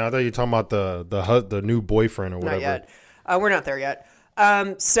 rag. not him. I thought you were talking about the new boyfriend or whatever. Not yet. We're not there yet.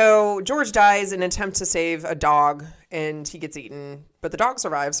 So George dies in an attempt to save a dog, and he gets eaten, but the dog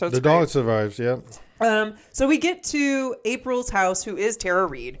survives. So it's the dog survives. Yeah. So we get to April's house, who is Tara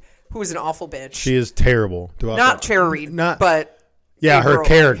Reid, who is an awful bitch. She is terrible. Not Tara Reid, but yeah, April, her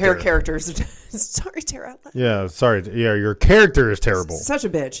character. Her characters. Sorry, Tara. Yeah, sorry. Yeah, your character is terrible. Such a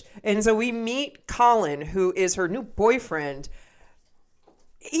bitch. And so we meet Colin, who is her new boyfriend.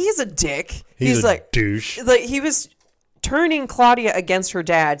 He's a dick. He's a like douche. Like he was turning Claudia against her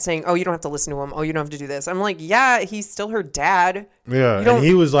dad, saying, "Oh, you don't have to listen to him. Oh, you don't have to do this." I'm like, "Yeah, he's still her dad." Yeah, and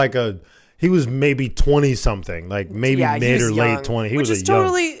he was like he was maybe 20 something, like maybe mid or young, late 20. Which is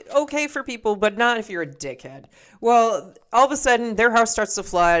totally okay for people, but not if you're a dickhead. Well, all of a sudden, their house starts to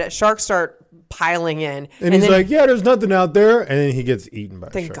flood. Sharks start piling in. And he's like, yeah, there's nothing out there. And then he gets eaten by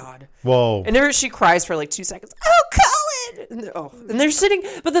a shark. Thank God. Whoa. And there she cries for like 2 seconds. Oh, Colin! And they're sitting.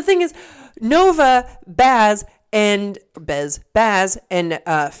 But the thing is, Nova, Baz, and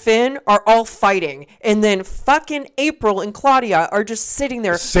Finn are all fighting, and then fucking April and Claudia are just sitting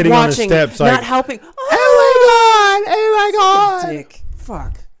there watching, on the steps, not like, helping. Oh my god! Dick,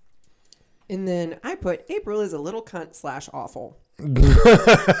 fuck. And then I put April is a little cunt / awful.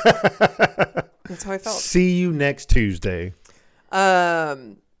 That's how I felt. See you next Tuesday.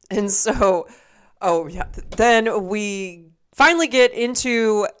 And so, then we finally get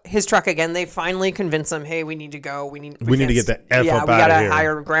into his truck again. They finally convince him, hey, we need to go. We need to get the F up out of here. Yeah, we got to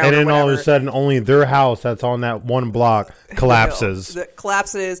higher ground. And then all of a sudden, only their house that's on that one block collapses.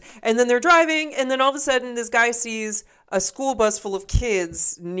 Collapses. And then they're driving. And then all of a sudden, this guy sees a school bus full of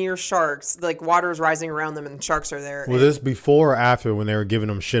kids near sharks. Like water is rising around them and sharks are there. Was this before or after when they were giving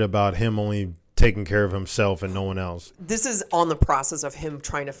him shit about him only taking care of himself and no one else? This is on the process of him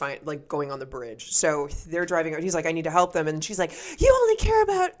trying to find, like, going on the bridge. So they're driving out. He's like, I need to help them. And she's like, you only care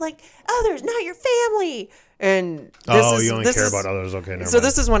about, like, others, not your family. And you only care about others. Okay, never mind.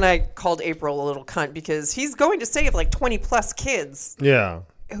 This is when I called April a little cunt, because he's going to save like 20 plus kids. Yeah.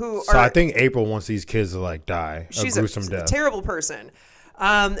 I think April wants these kids to like die. She's a gruesome death. A terrible person.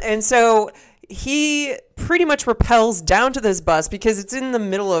 And so he pretty much rappels down to this bus because it's in the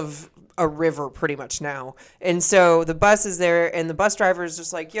middle of a river pretty much now. And so the bus is there, and the bus driver is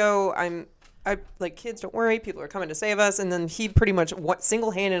just like, yo, I like, kids, don't worry, people are coming to save us. And then he pretty much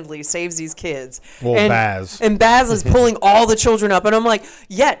single-handedly saves these kids. Well, Baz. And Baz is pulling all the children up. And I'm like,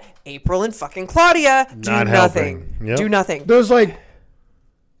 yet April and fucking Claudia do nothing. Yep. Do nothing. There's like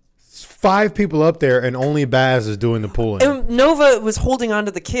 5 people up there, and only Baz is doing the pulling. And Nova was holding on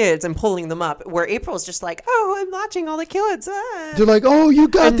to the kids and pulling them up, where April's just like, oh, I'm watching all the kids. They're like, oh, you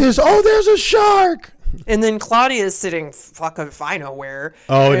got this. Oh, there's a shark. And then Claudia is sitting fucking if I know where.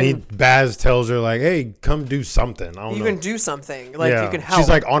 Oh, and Baz tells her like, "Hey, come do something. I don't know. You can do something. Like you can help." She's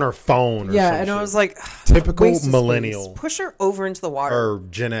like on her phone. Or and shit. I was like, typical millennial. Push her over into the water. Or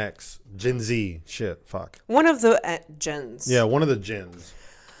Gen X, Gen Z. Shit, fuck. One of the gens. Yeah, one of the gens.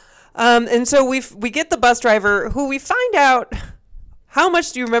 And so we get the bus driver who we find out how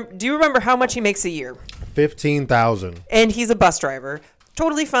much do you remember how much he makes a year? 15,000. And he's a bus driver.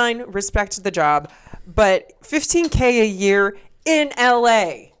 Totally fine, respect the job, but $15K a year in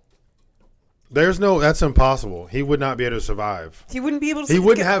LA. That's impossible. He would not be able to survive. He wouldn't be able to He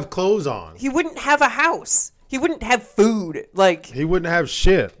wouldn't have clothes on. He wouldn't have a house. He wouldn't have food. Like he wouldn't have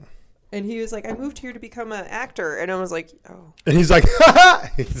shit. And he was like, I moved here to become an actor. And I was like, oh. And he's like,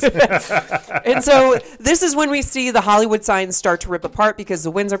 And so this is when we see the Hollywood signs start to rip apart because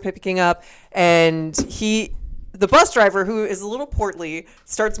the winds are picking up. And the bus driver, who is a little portly,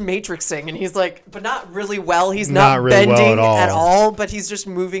 starts matrixing. And he's like, but not really well. He's not really bending well at all. But he's just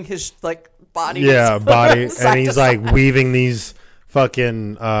moving his body. Yeah, body. And he's like side. weaving these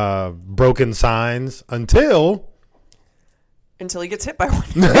fucking broken signs until he gets hit by one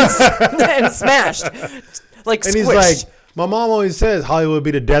and smashed. Like and squished. he's like, my mom always says Hollywood would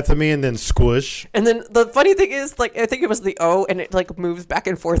be the death of me, and then squish. And then the funny thing is, like, I think it was the O, and it like moves back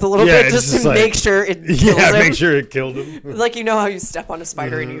and forth a little bit just to like, make sure it kills him. make sure it killed him. Like, you know how you step on a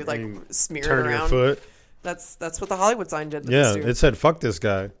spider and you like smear Turn it around. your foot. That's what the Hollywood sign did. Yeah, it said fuck this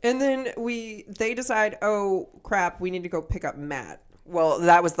guy. And then they decide, oh crap, we need to go pick up Matt. Well,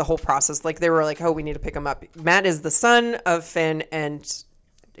 that was the whole process. Like, they were like, oh, we need to pick him up. Matt is the son of Finn and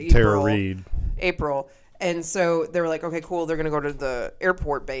Tara Reid. April. And so they were like, okay, cool. They're going to go to the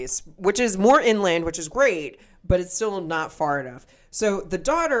airport base, which is more inland, which is great, but it's still not far enough. So the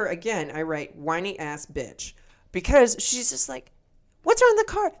daughter, again, I write whiny ass bitch because she's just like, what's wrong with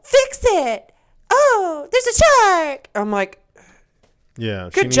the car? Fix it. Oh, there's a shark. I'm like, yeah.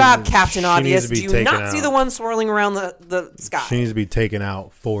 Good job, Captain Obvious. Do you not see the one swirling around the sky? She needs to be taken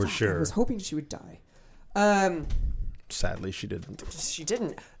out for sure. I was hoping she would die. Sadly, she didn't. She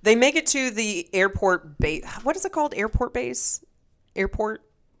didn't. They make it to the airport base. What is it called? Airport base? Airport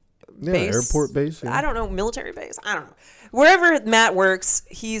base? Airport base. Yeah. I don't know. Military base? I don't know. Wherever Matt works,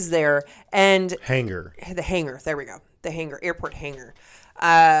 he's there. And hangar. The hangar. There we go. The hangar. Airport hangar.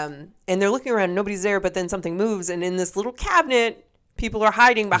 And they're looking around. Nobody's there. But then something moves. And in this little cabinet, people are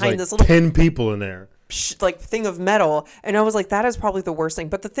hiding behind this little 10 people in there. Like thing of metal. And I was like, that is probably the worst thing.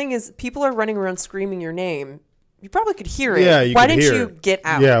 But the thing is, people are running around screaming your name. You probably could hear it. Yeah, why didn't you get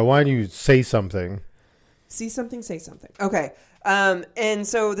out? Yeah, why didn't you say something? See something, say something. Okay. And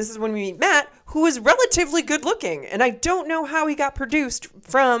so this is when we meet Matt, who is relatively good looking. And I don't know how he got produced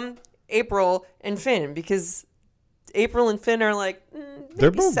from April and Finn, because April and Finn are like,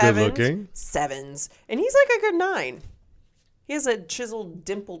 they're both good looking. 7s. And he's like a good 9. He has a chiseled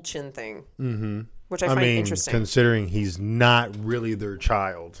dimple chin thing. Mm-hmm. Which I find interesting. Considering he's not really their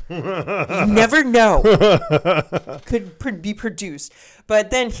child. You never know. Could be produced. But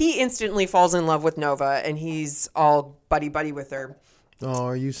then he instantly falls in love with Nova, and he's all buddy-buddy with her. Oh,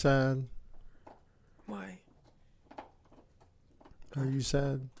 are you sad? Why? Are you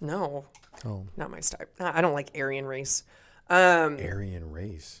sad? No. Oh. Not my style. I don't like Aryan race. Aryan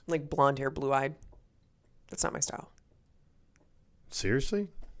race? Like blonde hair, blue-eyed. That's not my style. Seriously?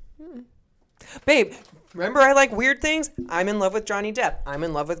 Mm-mm. Babe, remember I like weird things? I'm in love with Johnny Depp. I'm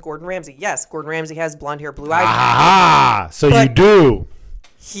in love with Gordon Ramsay. Yes, Gordon Ramsay has blonde hair, blue eyes. Ah, so you do.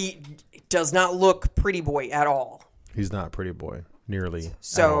 He does not look pretty boy at all. He's not a pretty boy, nearly.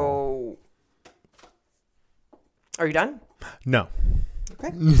 So, are you done? No.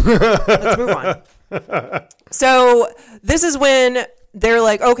 Okay. Let's move on. So, this is when they're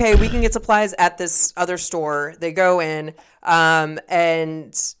like, okay, we can get supplies at this other store. They go in,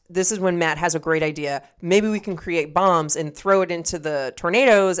 and this is when Matt has a great idea. Maybe we can create bombs and throw it into the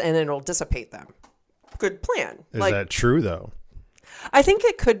tornadoes, and it'll dissipate them. Good plan. Is that true, though? I think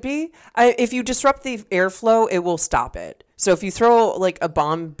it could be. If you disrupt the airflow, it will stop it. So if you throw like a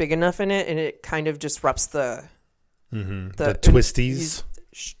bomb big enough in it, and it kind of disrupts the twisties,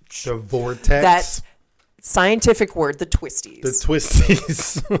 the vortex. That scientific word, the twisties. The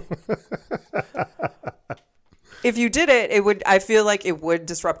twisties. If you did it, it would. I feel like it would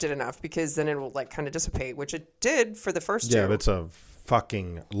disrupt it enough, because then it will like kind of dissipate, which it did for the first two. Yeah, it's a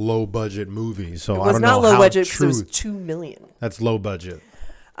fucking low budget movie, so it I was don't not know low how budget true. because it was $2 million. That's low budget.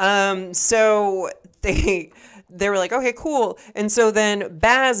 So they were like, okay, cool, and so then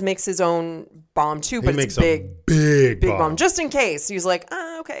Baz makes his own bomb too, but it's big bomb just in case. He's like,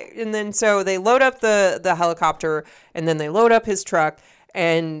 okay, and then so they load up the helicopter, and then they load up his truck,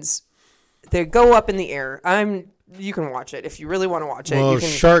 and They go up in the air. You can watch it if you really want to watch it. Well, you can,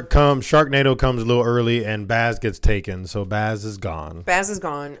 Sharknado comes a little early, and Baz gets taken, so Baz is gone. Baz is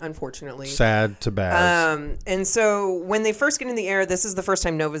gone, unfortunately. Sad to Baz. And so when they first get in the air, this is the first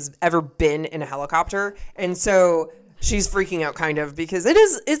time Nova's ever been in a helicopter, and so she's freaking out kind of because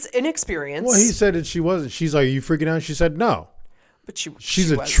it's an experience. Well, he said that she wasn't. She's like, "Are you freaking out?" She said, "No." But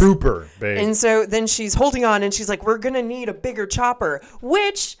she's a trooper, babe. And so then she's holding on, and she's like, "We're gonna need a bigger chopper,"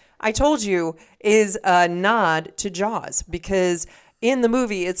 which I told you is a nod to Jaws, because in the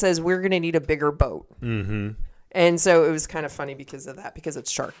movie it says we're going to need a bigger boat. Mm-hmm. And so it was kind of funny because of that, because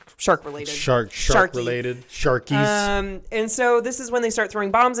it's shark related. Shark related. Sharkies. And so this is when they start throwing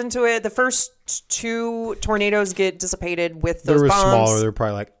bombs into it. The first 2 tornadoes get dissipated with those bombs. They were smaller. They're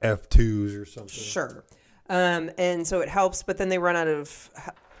probably like F2s or something. Sure. And so it helps, but then they run out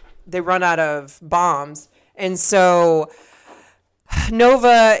of bombs. And so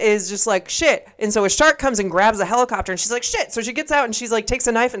Nova is just like, shit. And so a shark comes and grabs a helicopter, and she's like, shit. So she gets out and she's like, takes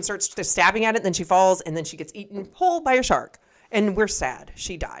a knife and starts stabbing at it. And then she falls, and then she gets eaten whole by a shark. And we're sad.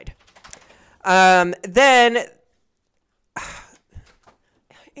 She died. Then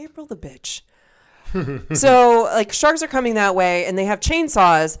April the bitch. So like sharks are coming that way, and they have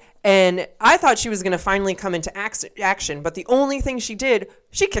chainsaws, and I thought she was going to finally come into action, but the only thing she did,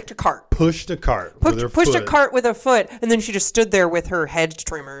 she kicked a cart. Pushed a cart with her pushed foot. A cart with a foot, and then she just stood there with her hedge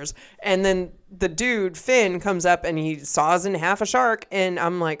trimmers. And then the dude, Finn, comes up and he saws in half a shark, and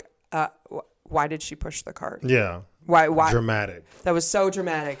I'm like, why did she push the cart? Yeah. Why? Dramatic. That was so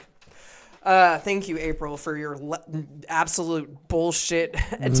dramatic. Thank you, April, for your absolute bullshit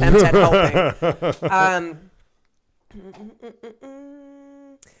attempt at helping.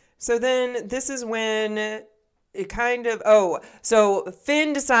 So then this is when it kind of, so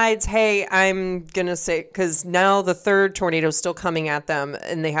Finn decides, hey, I'm going to say, because now the third tornado is still coming at them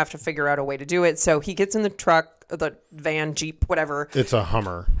and they have to figure out a way to do it. So he gets in the truck, the van, Jeep, whatever. It's a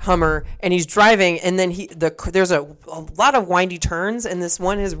Hummer, and he's driving, and then there's a lot of windy turns, and this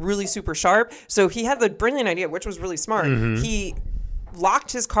one is really super sharp. So he had the brilliant idea, which was really smart. Mm-hmm. He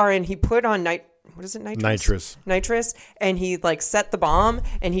locked his car and he put on nitrous, and he like set the bomb,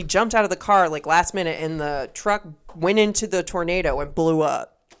 and he jumped out of the car like last minute, and the truck went into the tornado and blew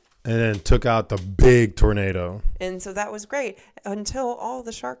up. And then took out the big tornado. And so that was great until all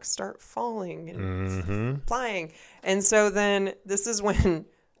the sharks start falling and flying. And so then this is when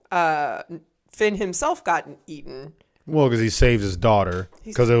Finn himself got eaten. Well, because he saved his daughter.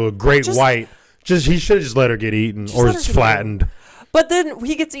 Because it was great white. He should have just let her get eaten, or it's flattened. But then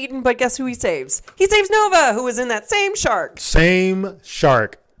he gets eaten, but guess who he saves? He saves Nova, who was in that same shark. Same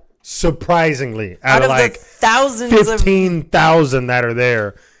shark. Surprisingly. Out of like the thousands 15,000 that are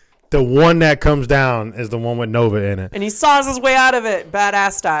there. The one that comes down is the one with Nova in it. And he saws his way out of it,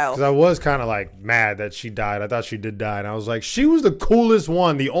 badass style. Because I was kind of like mad that she died. I thought she did die. And I was like, she was the coolest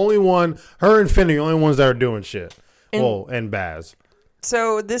one. The only one, her and Finn are the only ones that are doing shit. And Baz.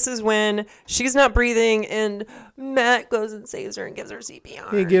 So this is when she's not breathing, and Matt goes and saves her and gives her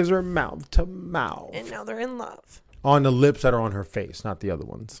CPR. He gives her mouth to mouth. And now they're in love. On the lips that are on her face, not the other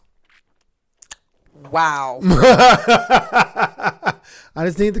ones. Wow. I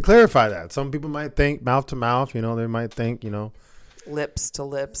just need to clarify that. Some people might think mouth to mouth, they might think, lips to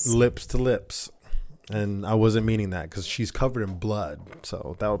lips. Lips to lips. And I wasn't meaning that because she's covered in blood.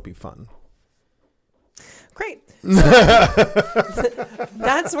 So that would be fun. Great. So,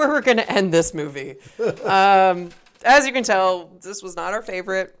 that's where we're going to end this movie. As you can tell, this was not our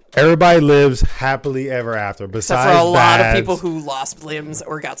favorite. Everybody lives happily ever after. Besides except for a lot of people who lost limbs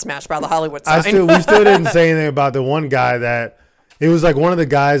or got smashed by the Hollywood sign. We still didn't say anything about the one guy that it was like one of the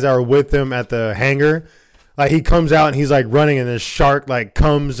guys that were with him at the hangar. Like he comes out and he's like running, and this shark like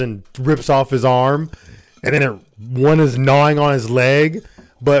comes and rips off his arm, and then one is gnawing on his leg.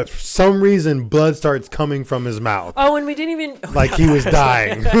 But for some reason, blood starts coming from his mouth. Oh, and we didn't even... Like he was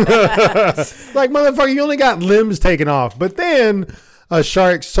dying. Like, motherfucker, you only got limbs taken off. But then a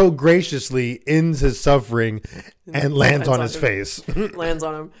shark so graciously ends his suffering and lands on his face. Lands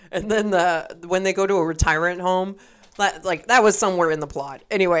on him. And then when they go to a retirement home, like that was somewhere in the plot.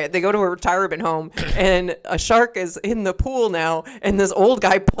 Anyway, they go to a retirement home, and a shark is in the pool now, and this old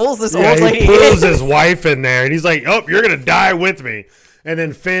guy pulls this old lady in. He pulls his wife in there, and he's like, oh, you're going to die with me. And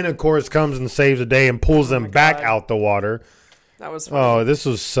then Finn, of course, comes and saves the day and pulls them back out the water. That was funny. Oh, this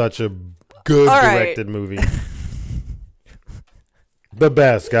was such a good directed movie. The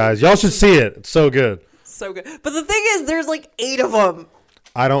best, guys. Y'all should see it. It's so good. So good. But the thing is, there's like 8 of them.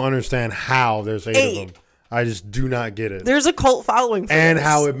 I don't understand how there's 8 of them. I just do not get it. There's a cult following for and this.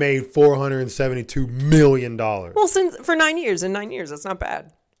 How it made $472 million. Well, for 9 years. In 9 years, that's not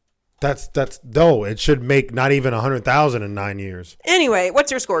bad. No, it should make not even 100,000 in 9 years. Anyway,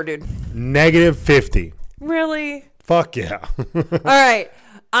 what's your score, dude? -50. Really? Fuck yeah. All right.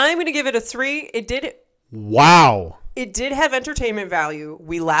 I'm going to give it a 3. Wow. It did have entertainment value.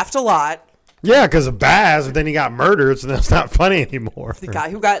 We laughed a lot. Yeah, because of Baz, but then he got murdered, so that's not funny anymore. The guy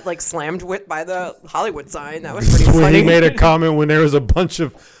who got like slammed with by the Hollywood sign, that was pretty funny. When he made a comment when there was a bunch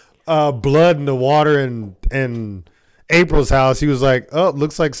of blood in the water in April's house, he was like, "Oh,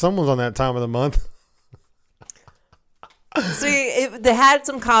 looks like someone's on that time of the month." See, they had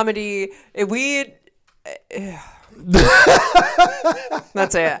some comedy. That's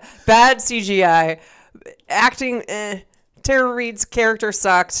it. Bad CGI. Acting, Tara Reid's character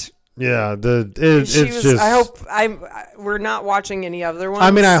sucked. Yeah, it's just. I hope we're not watching any other ones.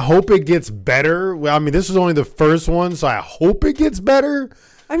 I mean, I hope it gets better. Well, I mean, this was only the first one, so I hope it gets better.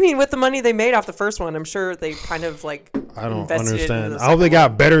 I mean, with the money they made off the first one, I'm sure they kind of like. I don't understand. I hope they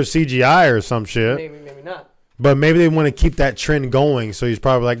got better CGI or some shit. Maybe not. But maybe they want to keep that trend going, so he's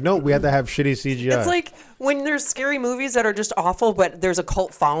probably like, no, we have to have shitty CGI. It's like when there's scary movies that are just awful, but there's a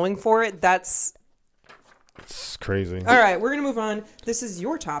cult following for it. It's crazy. All right, we're going to move on. This is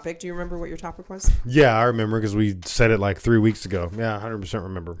your topic. Do you remember what your topic was? Yeah, I remember because we said it like 3 weeks ago. Yeah, 100%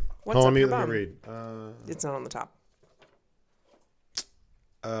 remember. What's up your let bum? me read. It's not on the top.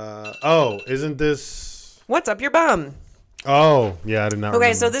 Isn't this... What's up your bum? Oh, yeah, I did not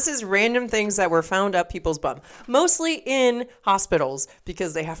remember. So this is random things that were found up people's bum. Mostly in hospitals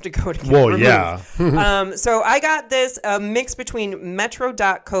because they have to go to get removed. Yeah. So I got this mix between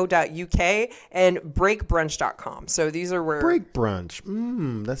metro.co.uk and breakbrunch.com. So these are where... Break brunch.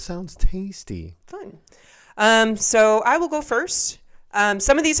 That sounds tasty. Fun. So I will go first.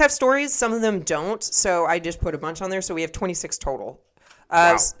 Some of these have stories. Some of them don't. So I just put a bunch on there. So we have 26 total.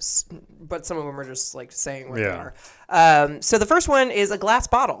 Wow. But some of them are just like saying what they Yeah. are. So the first one is a glass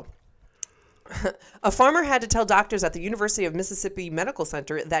bottle. A farmer had to tell doctors at the University of Mississippi Medical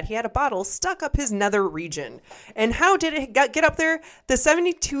Center that he had a bottle stuck up his nether region. And how did it get up there? The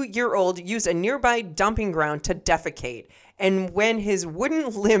 72-year-old used a nearby dumping ground to defecate. And when his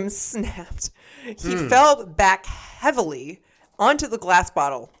wooden limb snapped, he fell back heavily onto the glass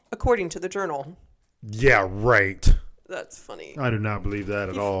bottle, according to the journal. Yeah, right. That's funny. I do not believe that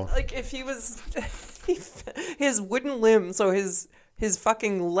at all. Like if he was, his wooden limb, so his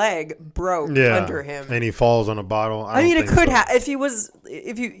fucking leg broke under him, and he falls on a bottle. I mean, it could happen if you.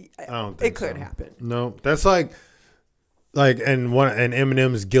 I don't think it could so. happen. No, that's like and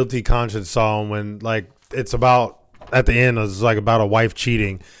Eminem's Guilty Conscience song when like it's about at the end it's like about a wife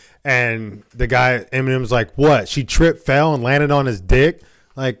cheating, and the guy Eminem's like, what? She tripped, fell, and landed on his dick.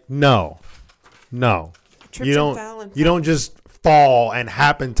 Like, no. You don't just fall and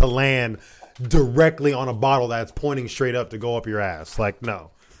happen to land directly on a bottle that's pointing straight up to go up your ass. Like,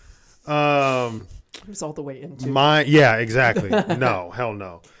 no. It was all the way into mine. Yeah, exactly. No, hell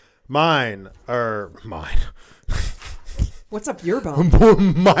no. Mine. What's up your bum?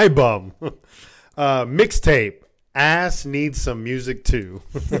 My bum. Mixtape. Ass needs some music too.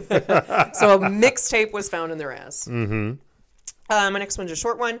 So a mixtape was found in their ass. Mm-hmm. My next one's a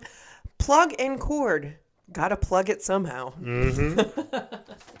short one. Plug and cord. Gotta plug it somehow. Mm-hmm.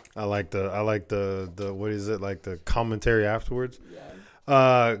 I like the what is it, like the commentary afterwards?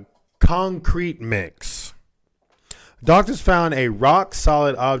 Yeah. Concrete mix. Doctors found a rock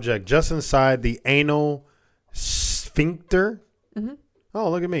solid object just inside the anal sphincter. Mm-hmm. Oh,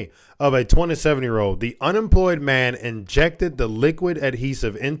 look at me. Of a 27-year-old. The unemployed man injected the liquid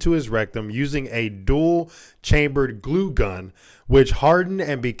adhesive into his rectum using a dual-chambered glue gun, which hardened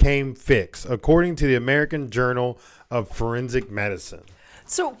and became fixed, according to the American Journal of Forensic Medicine.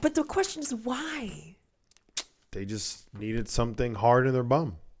 So, but the question is why? They just needed something hard in their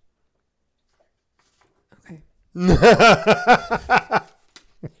bum. Okay.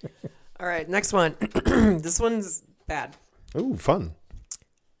 All right, next one. This one's bad. Ooh, fun.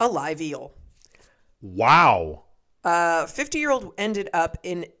 A live eel. Wow. 50-year-old ended up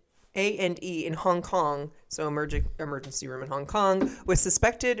in A&E in Hong Kong, so emergency room in Hong Kong, with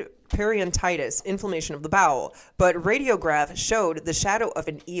suspected periodontitis, inflammation of the bowel. But radiograph showed the shadow of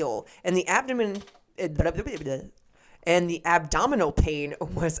an eel, and the abdominal pain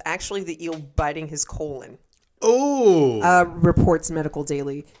was actually the eel biting his colon. Oh. Reports Medical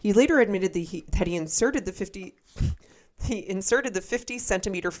Daily. He later admitted that he inserted the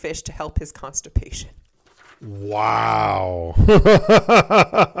 50-centimeter fish to help his constipation. Wow.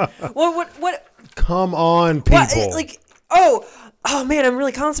 What? Come on, people. Oh man, I'm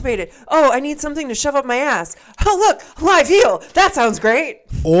really constipated. Oh, I need something to shove up my ass. Oh, look, live eel. That sounds great.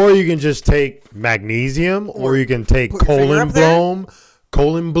 Or you can just take magnesium, or you can take colon bloom,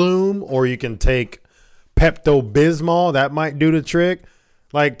 colon bloom, or you can take Pepto-Bismol. That might do the trick.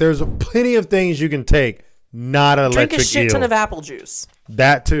 Like, there's plenty of things you can take. Not an electric eel. Drink a shit ton of apple juice.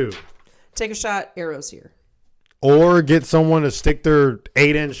 That too. Take a shot. Arrows here. Or get someone to stick their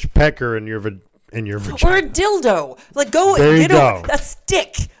 8-inch pecker in your vagina. Or a dildo. Like, go get a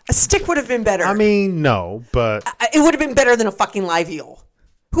stick. A stick would have been better. I mean, no, but it would have been better than a fucking live eel.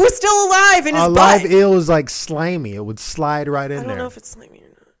 Who is still alive in his butt? A live eel is like slimy. It would slide right in there. I don't know if it's slimy or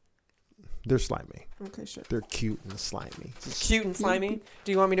not. They're slimy. Okay, sure. They're cute and slimy. Cute and slimy?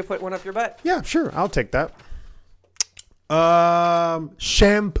 Do you want me to put one up your butt? Yeah, sure. I'll take that.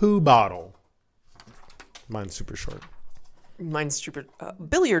 Shampoo bottle. Mine's super short. Mine's stupid.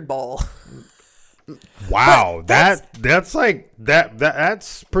 Billiard ball. Wow, that's like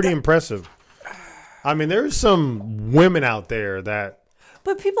that's pretty impressive. I mean, there's some women out there that.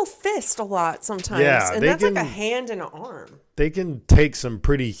 But people fist a lot sometimes, yeah, and that's like a hand and an arm. They can take some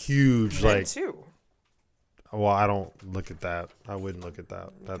pretty huge, Men too. Well, I don't look at that. I wouldn't look at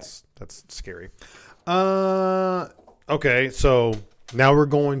that. That's scary. Okay, so now we're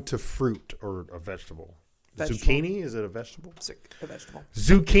going to fruit or a vegetable. Zucchini? Is it a vegetable? A vegetable.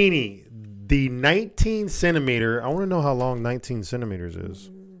 Zucchini. The 19 centimeter. I want to know how long 19 centimeters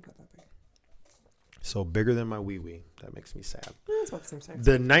is. So bigger than my wee-wee. That makes me sad. That's about the same size.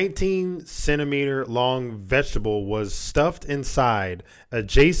 The 19 centimeter long vegetable was stuffed inside,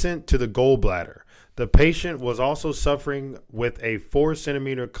 adjacent to the gallbladder. The patient was also suffering with a 4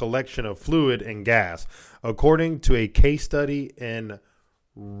 centimeter collection of fluid and gas, according to a case study in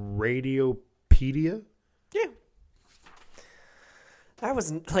Radiopedia. Yeah. That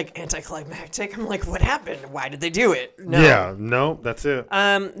was like anticlimactic. I'm like, what happened? Why did they do it? No. Yeah, no, that's it.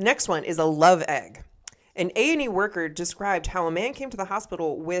 Next one is a love egg. An A&E worker described how a man came to the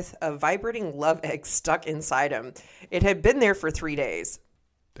hospital with a vibrating love egg stuck inside him. It had been there for 3 days.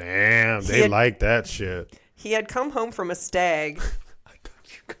 Damn, they like that shit. He had come home from a stag. I thought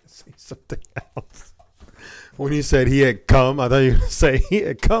you were going to say something else. When you said he had come, I thought you were going to say he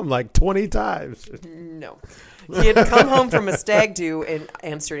had come like 20 times. No. He had come home from a stag do in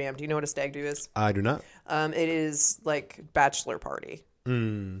Amsterdam. Do you know what a stag do is? I do not. It is like bachelor party.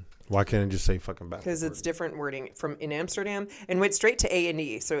 Why can't I just say fucking bachelor? Because it's different wording from in Amsterdam and went straight to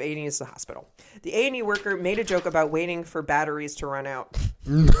A&E. So A&E is the hospital. The A&E worker made a joke about waiting for batteries to run out.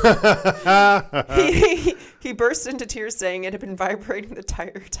 He burst into tears saying it had been vibrating the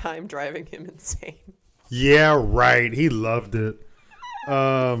entire time, driving him insane. Yeah, right. He loved it.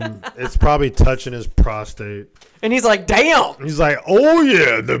 It's probably touching his prostate. And he's like, damn. He's like, oh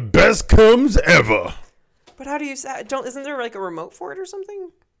yeah, the best comes ever. But how do you say, isn't there like a remote for it or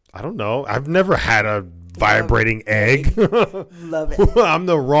something? I don't know. I've never had a vibrating egg. Love it. I'm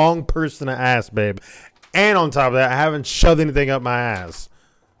the wrong person to ask, babe. And on top of that, I haven't shoved anything up my ass.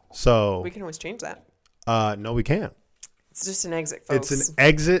 So we can always change that. No, we can't. It's just an exit, folks. It's an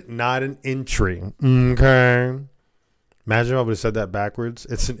exit, not an entry. Okay. Imagine if I would have said that backwards.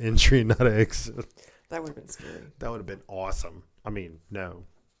 It's an entry, not an exit. That would have been scary. That would have been awesome. I mean, no.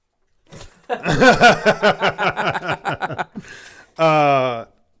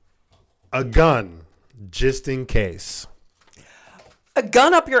 A gun, just in case. A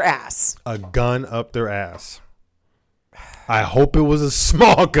gun up your ass. A gun up their ass. I hope it was a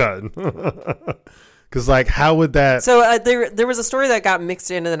small gun. Because, like, how would that... So there was a story that got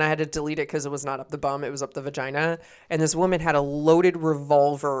mixed in, and then I had to delete it because it was not up the bum. It was up the vagina. And this woman had a loaded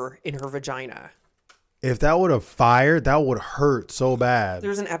revolver in her vagina. If that would have fired, that would hurt so bad. There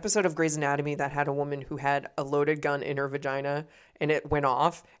was an episode of Grey's Anatomy that had a woman who had a loaded gun in her vagina, and it went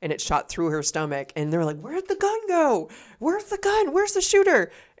off, and it shot through her stomach. And they're like, where'd the gun go? Where's the gun? Where's the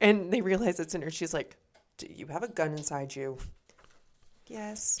shooter? And they realize it's in her. She's like, do you have a gun inside you?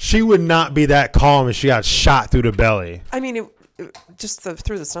 Yes. She would not be that calm if she got shot through the belly. I mean,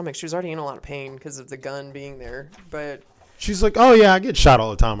 through the stomach. She was already in a lot of pain because of the gun being there. But she's like, oh, yeah, I get shot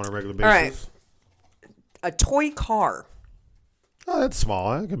all the time on a regular basis. All right. A toy car. Oh, that's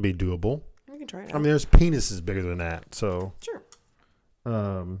small. That could be doable. We can try it out. I mean, there's penises bigger than that. So sure.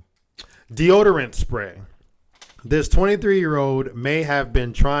 Deodorant spray. This 23-year-old may have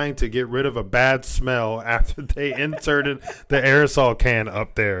been trying to get rid of a bad smell after they inserted the aerosol can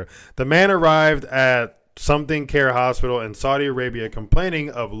up there. The man arrived at Something Care Hospital in Saudi Arabia complaining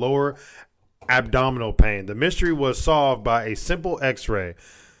of lower abdominal pain. The mystery was solved by a simple X-ray.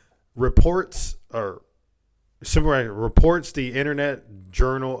 Reports the Internet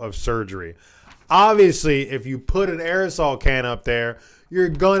Journal of Surgery. Obviously, if you put an aerosol can up there, you're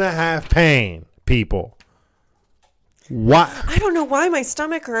going to have pain, people. Why? I don't know why my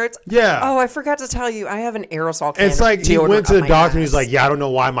stomach hurts. Yeah. Oh, I forgot to tell you. I have an aerosol can. It's like he deodorant went to up the my doctor and ass. he's like, yeah, I don't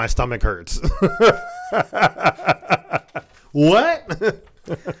know why my stomach hurts. What?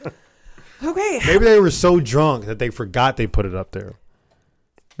 Okay. Maybe they were so drunk that they forgot they put it up there.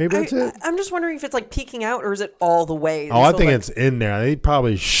 Maybe that's it. I'm just wondering if it's like peeking out or is it all the way? Oh, I think it's in there. They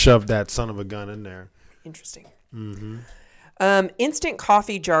probably shoved that son of a gun in there. Interesting. Mm-hmm. Instant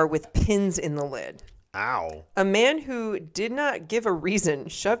coffee jar with pins in the lid. Ow. A man who did not give a reason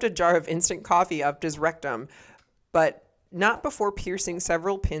shoved a jar of instant coffee up his rectum, but not before piercing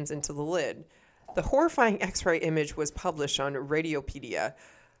several pins into the lid. The horrifying X-ray image was published on Radiopedia.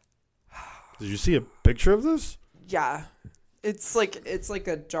 Did you see a picture of this? Yeah. It's like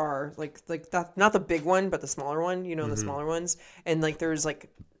a jar, like that, not the big one, but the smaller one, the smaller ones. And like there's like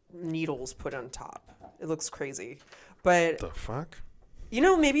needles put on top. It looks crazy. But The fuck? you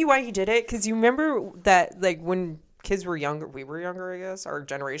know maybe why he did it? Because you remember that like when kids were younger, we were younger, I guess, our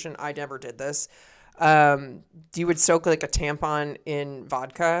generation, I never did this. You would soak like a tampon in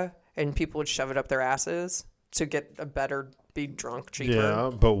vodka and people would shove it up their asses to get a better, be drunk cheaper.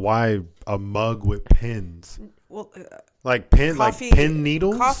 Yeah, but why a mug with pins? Well, Like pin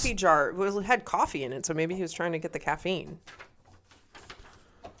needles? Coffee jar. Well, it had coffee in it, so maybe he was trying to get the caffeine.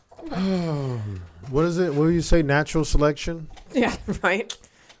 What is it? What do you say? Natural selection? Yeah, right.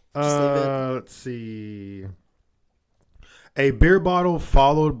 Just leave it. Let's see. A beer bottle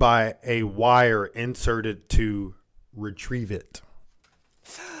followed by a wire inserted to retrieve it.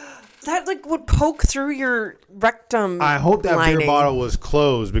 That like would poke through your rectum. I hope that lining. beer bottle was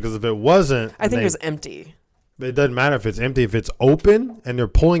closed because if it wasn't, I think it was empty. It doesn't matter if it's empty. If it's open and they're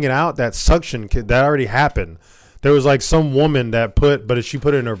pulling it out, that suction that already happened. There was like some woman that she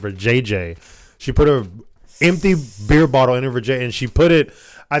put it in her vajayjay. She put a empty beer bottle in her vajayjay and she put it.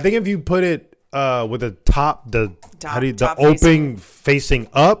 I think if you put it with the top open facing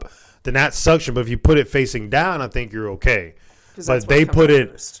up, then that's suction. But if you put it facing down, I think you're okay. But they put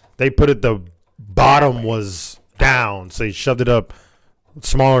it. The bottom was down, so he shoved it up,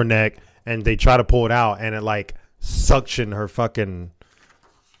 smaller neck, and they try to pull it out, and it like suction her fucking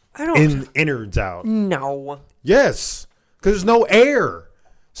innards out. No. Yes, because there's no air.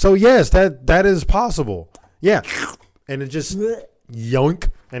 So yes, that is possible. Yeah, and it just yoink,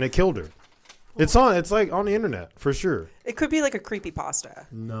 and it killed her. It's like on the internet for sure. It could be like a creepypasta.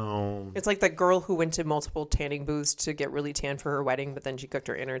 No. It's like that girl who went to multiple tanning booths to get really tan for her wedding, but then she cooked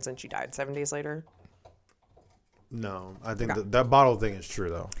her innards and she died 7 days later. No, I think that bottle thing is true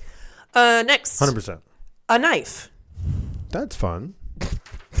though. Next. 100%. A knife. That's fun.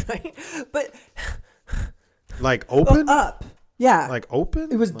 Right? But Like open? up. Yeah. Like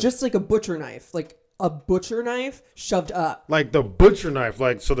open? It was just like a butcher knife. Like a butcher knife shoved up. Like the butcher knife.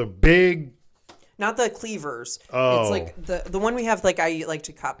 Like, so the big... Not the cleavers. Oh. It's like the one we have, like, I like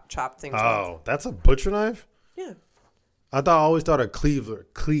to chop things with. Oh, that's a butcher knife? Yeah. I always thought a cleaver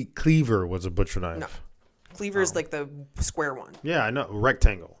was a butcher knife. No. Cleaver is like the square one. Yeah, I know.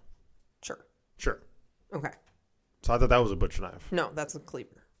 Rectangle. Sure. Okay. So I thought that was a butcher knife. No, that's a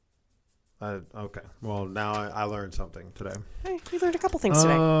cleaver. Okay. Well, now I learned something today. Hey, we learned a couple things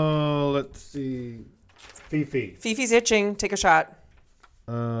today. Let's see. Fifi. Fifi's itching. Take a shot.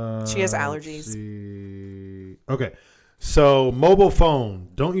 She has allergies. Okay. So, mobile phone.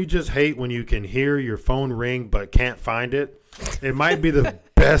 Don't you just hate when you can hear your phone ring but can't find it? It might be the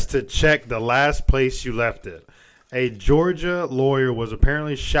best to check the last place you left it. A Georgia lawyer was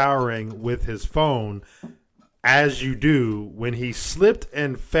apparently showering with his phone, as you do, when he slipped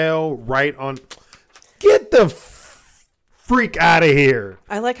and fell right on... Get the freak out of here.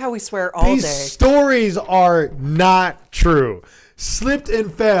 I like how we swear all These day. stories are not true. Slipped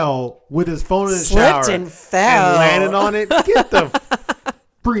and fell with his phone in the shower. Slipped and fell. And landed on it. Get the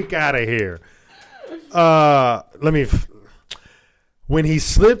freak out of here. When he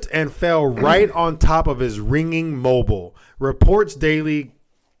slipped and fell right on top of his ringing mobile, reports Daily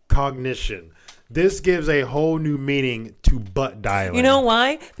Cognition. This gives a whole new meaning to butt dialing. You know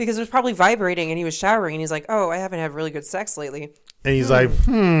why? Because it was probably vibrating and he was showering and he's like, oh, I haven't had really good sex lately. And he's like,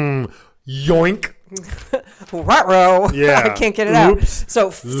 yoink. Ruh-roh. Yeah. I can't get it Oops. out.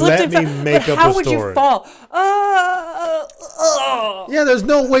 So flipped and fell. Make up how a would story. you fall? Yeah, there's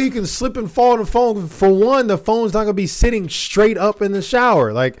no way you can slip and fall on the phone. For one, the phone's not going to be sitting straight up in the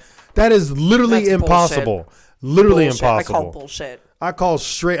shower. Like, that is literally That's impossible. bullshit. Literally Bullshit. impossible. I call bullshit. I call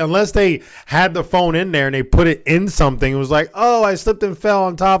straight, unless they had the phone in there and they put it in something. It was like, oh, I slipped and fell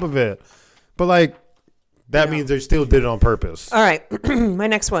on top of it. But like, that means they still did it on purpose. All right. My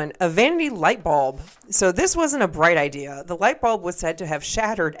next one, a vanity light bulb. So this wasn't a bright idea. The light bulb was said to have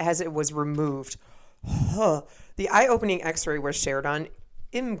shattered as it was removed. The eye-opening X-ray was shared on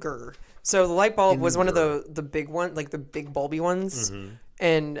Imgur. So the light bulb was one of the big one, like the big bulby ones,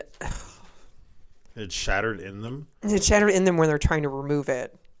 and it shattered in them. It shattered in them when they're trying to remove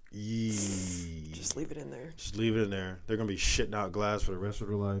it. Yee. Just leave it in there. Just leave it in there. They're gonna be shitting out glass for the rest of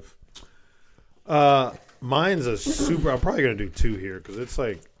their life. Mine's a super. I'm probably gonna do 2 here because it's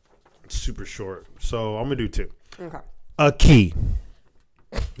like super short. So I'm gonna do 2. Okay. A key.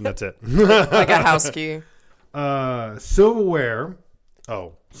 And that's it. Like a house key. Silverware.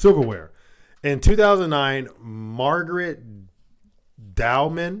 Oh, silverware. In 2009, Margaret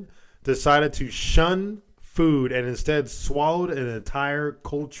Dowman decided to shun food and instead swallowed an entire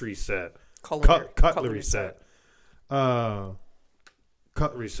cutlery set. Cutlery set.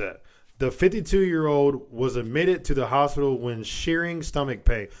 Cutlery set. The 52-year-old was admitted to the hospital with shearing stomach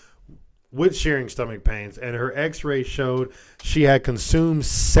pains, and her x-ray showed she had consumed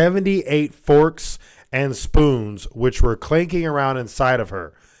 78 forks and spoons, which were clanking around inside of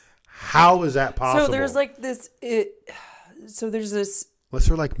her. How is that possible? So there's like this. There's this. What's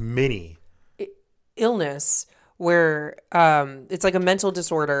her like mini illness where it's like a mental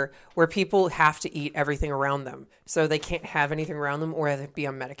disorder where people have to eat everything around them, so they can't have anything around them, or have to be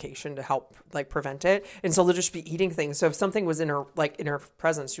on medication to help like prevent it, and so they'll just be eating things. So if something was in her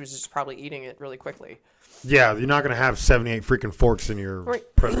presence, she was just probably eating it really quickly. Yeah, you're not gonna have 78 freaking forks in your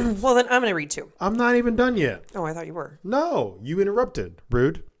presence. Well, then I'm gonna read 2. I'm not even done yet. Oh, I thought you were. No, you interrupted.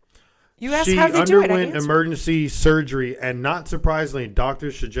 Rude. You asked how they do it. She underwent emergency surgery, and not surprisingly,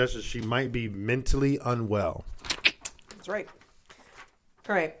 doctors suggested she might be mentally unwell. That's right.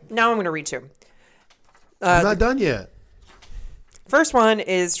 All right, now I'm going to read 2. I'm not done yet. First one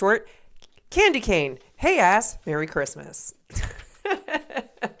is short. Candy cane. Hey, ass. Merry Christmas.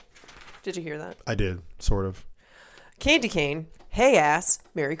 Did you hear that? I did, sort of. Candy cane. Hey, ass.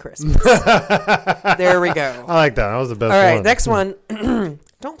 Merry Christmas. There we go. I like that. That was the best one. All right, next one.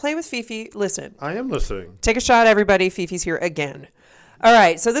 Don't play with Fifi. Listen. I am listening. Take a shot, everybody. Fifi's here again. All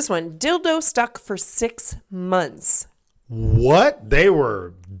right, so this one. Dildo stuck for 6 months. What? They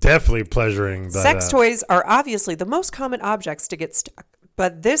were definitely pleasuring that. Sex toys are obviously the most common objects to get stuck.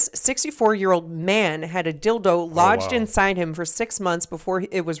 But this 64-year-old man had a dildo lodged inside him for 6 months before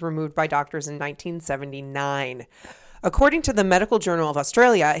it was removed by doctors in 1979. According to the Medical Journal of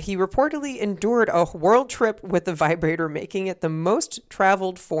Australia, he reportedly endured a world trip with the vibrator, making it the most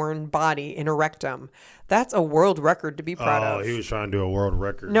traveled foreign body in a rectum. That's a world record to be proud of. Oh, he was trying to do a world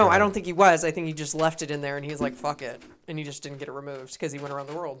record. No, I don't think he was. I think he just left it in there and he was like, fuck it. And he just didn't get it removed because he went around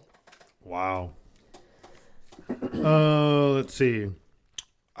the world. Wow. Let's see.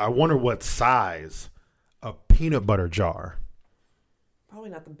 I wonder what size a peanut butter jar.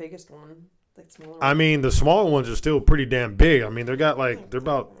 Probably not the biggest one. I mean, the smaller ones are still pretty damn big. I mean, they're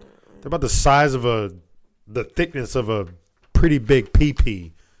about the size of the thickness of a pretty big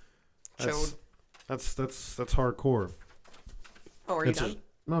pee-pee. That's hardcore. Oh, are you done?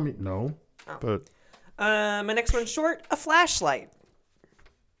 No. Oh. But my next one's short. A flashlight.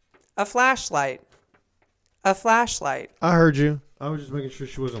 A flashlight. A flashlight. I heard you. I was just making sure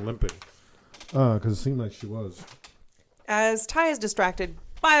she wasn't limping. Because it seemed like she was. As Ty is distracted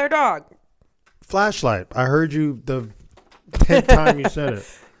by her dog. Flashlight. I heard you the 10th time you said it.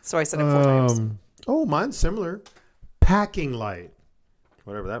 So I said it 4 times. Oh, mine's similar. Packing light.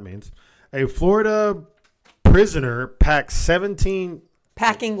 Whatever that means. A Florida prisoner packed 17...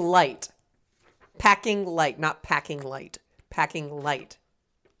 Packing light. Packing light, not packing light. Packing light.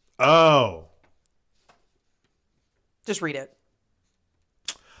 Oh. Just read it.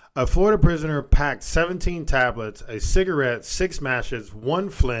 A Florida prisoner packed 17 tablets, a cigarette, 6 matches, 1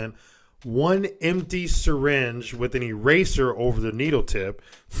 flint, 1 empty syringe with an eraser over the needle tip,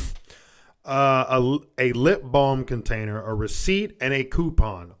 a lip balm container, a receipt, and a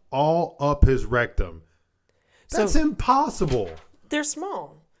coupon, all up his rectum. That's impossible. They're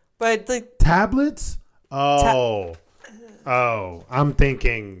small, but the tablets. Oh, I'm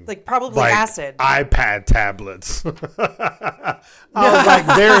thinking probably acid. iPad tablets. I was like,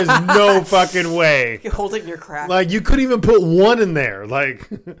 there is no fucking way. You hold it in your crack. Like, you couldn't even put 1 in there. Like,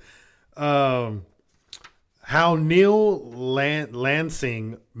 how Neil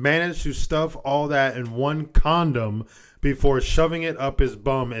Lansing managed to stuff all that in 1 condom before shoving it up his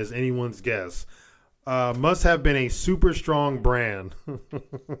bum is anyone's guess. Must have been a super strong brand.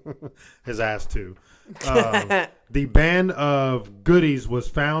 His ass too. The band of goodies was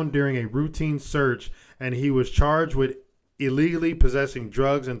found during a routine search, and he was charged with illegally possessing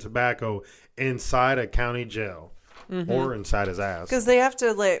drugs and tobacco inside a county jail. Or inside his ass. Because they have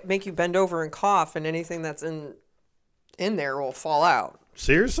to make you bend over and cough, and anything that's in there will fall out.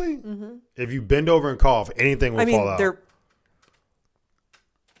 Seriously? Mm-hmm. If you bend over and cough, anything will fall out. They're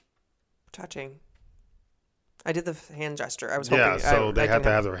touching. I did the hand gesture. I was hoping. Yeah, so they had to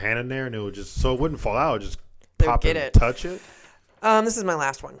have their hand in there, and it would just so it wouldn't fall out. It would just pop it and touch it. This is my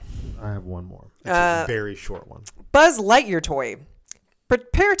last one. I have one more. It's a very short one. Buzz Lightyear toy.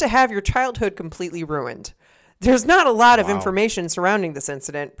 Prepare to have your childhood completely ruined. There's not a lot of information surrounding this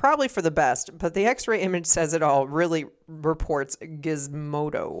incident, probably for the best, but the X-ray image says it all, really reports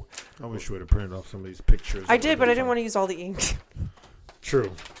Gizmodo. I wish you would have printed off some of these pictures. I did, but I didn't want to use all the ink.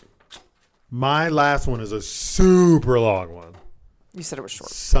 True. My last one is a super long one. You said it was short.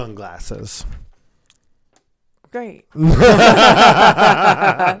 Sunglasses. Great. Which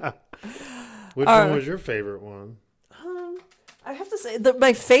one was your favorite one? I have to say,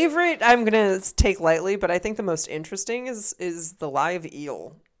 my favorite, I'm going to take lightly, but I think the most interesting is the live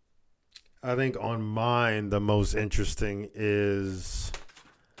eel. I think on mine, the most interesting is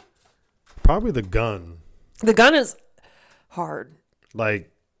probably the gun. The gun is hard.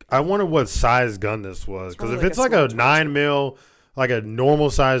 Like, I wonder what size gun this was. Because if it's like a 9mm, like a normal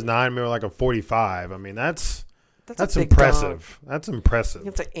size 9mm, like a 45, I mean, that's impressive. Gun. That's impressive.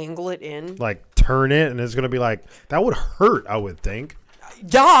 You have to angle it in. Like, turn it, and it's going to be like, that would hurt, I would think.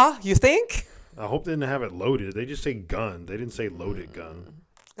 Yeah, you think? I hope they didn't have it loaded. They just say gun. They didn't say loaded gun.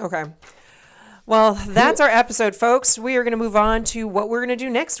 Okay. Well, that's our episode, folks. We are going to move on to what we're going to do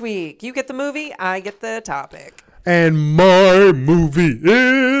next week. You get the movie, I get the topic. And my movie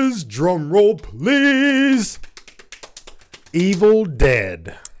is, drumroll please, Evil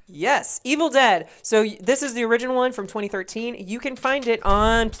Dead. Yes, Evil Dead. So this is the original one from 2013. You can find it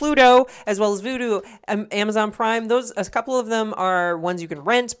on Pluto as well as Vudu, Amazon Prime. A couple of them are ones you can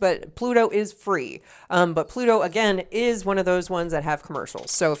rent, but Pluto is free. But Pluto, again, is one of those ones that have commercials.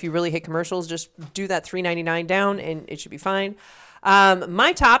 So if you really hate commercials, just do that $3.99 down and it should be fine.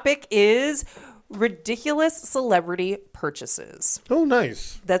 My topic is ridiculous celebrity purchases. Oh,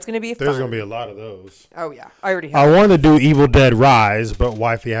 nice. That's going to be fun. There's going to be a lot of those. Oh, yeah. I already have. I want to do Evil Dead Rise, but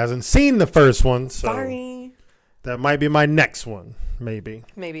wifey hasn't seen the first one. So sorry. That might be my next one. Maybe.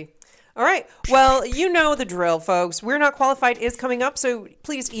 All right. Well, you know the drill, folks. We're Not Qualified is coming up, so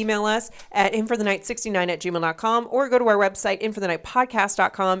please email us at inforthenight69@gmail.com or go to our website,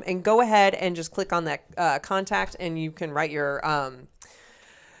 inforthenightpodcast.com, and go ahead and just click on that contact, and you can write your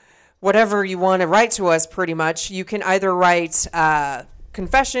whatever you want to write to us, pretty much. You can either write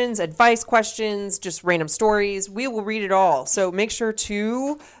confessions, advice, questions, just random stories. We will read it all. So make sure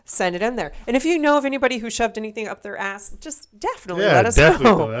to send it in there. And if you know of anybody who shoved anything up their ass, just definitely let us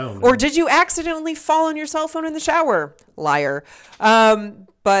know. Or did you accidentally fall on your cell phone in the shower? Liar.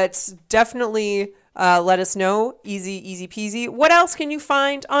 But definitely let us know. Easy peasy. What else can you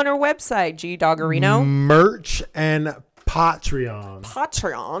find on our website, G Doggerino? Merch and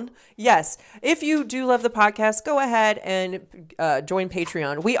Patreon. Yes. If you do love the podcast, go ahead and join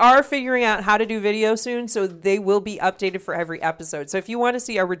Patreon. We are figuring out how to do video soon, so they will be updated for every episode. So if you want to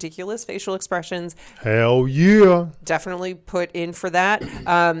see our ridiculous facial expressions, hell yeah, definitely put in for that.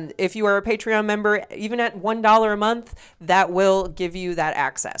 If you are a Patreon member, even at $1 a month, that will give you that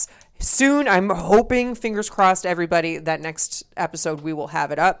access. Soon, I'm hoping, fingers crossed, everybody, that next episode we will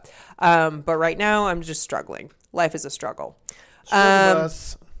have it up. But right now, I'm just struggling. Life is a struggle.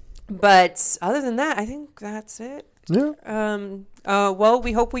 But other than that, I think that's it. Yeah. Well,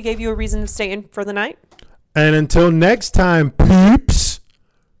 we hope we gave you a reason to stay in for the night. And until next time, peeps,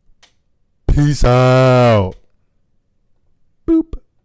 peace out.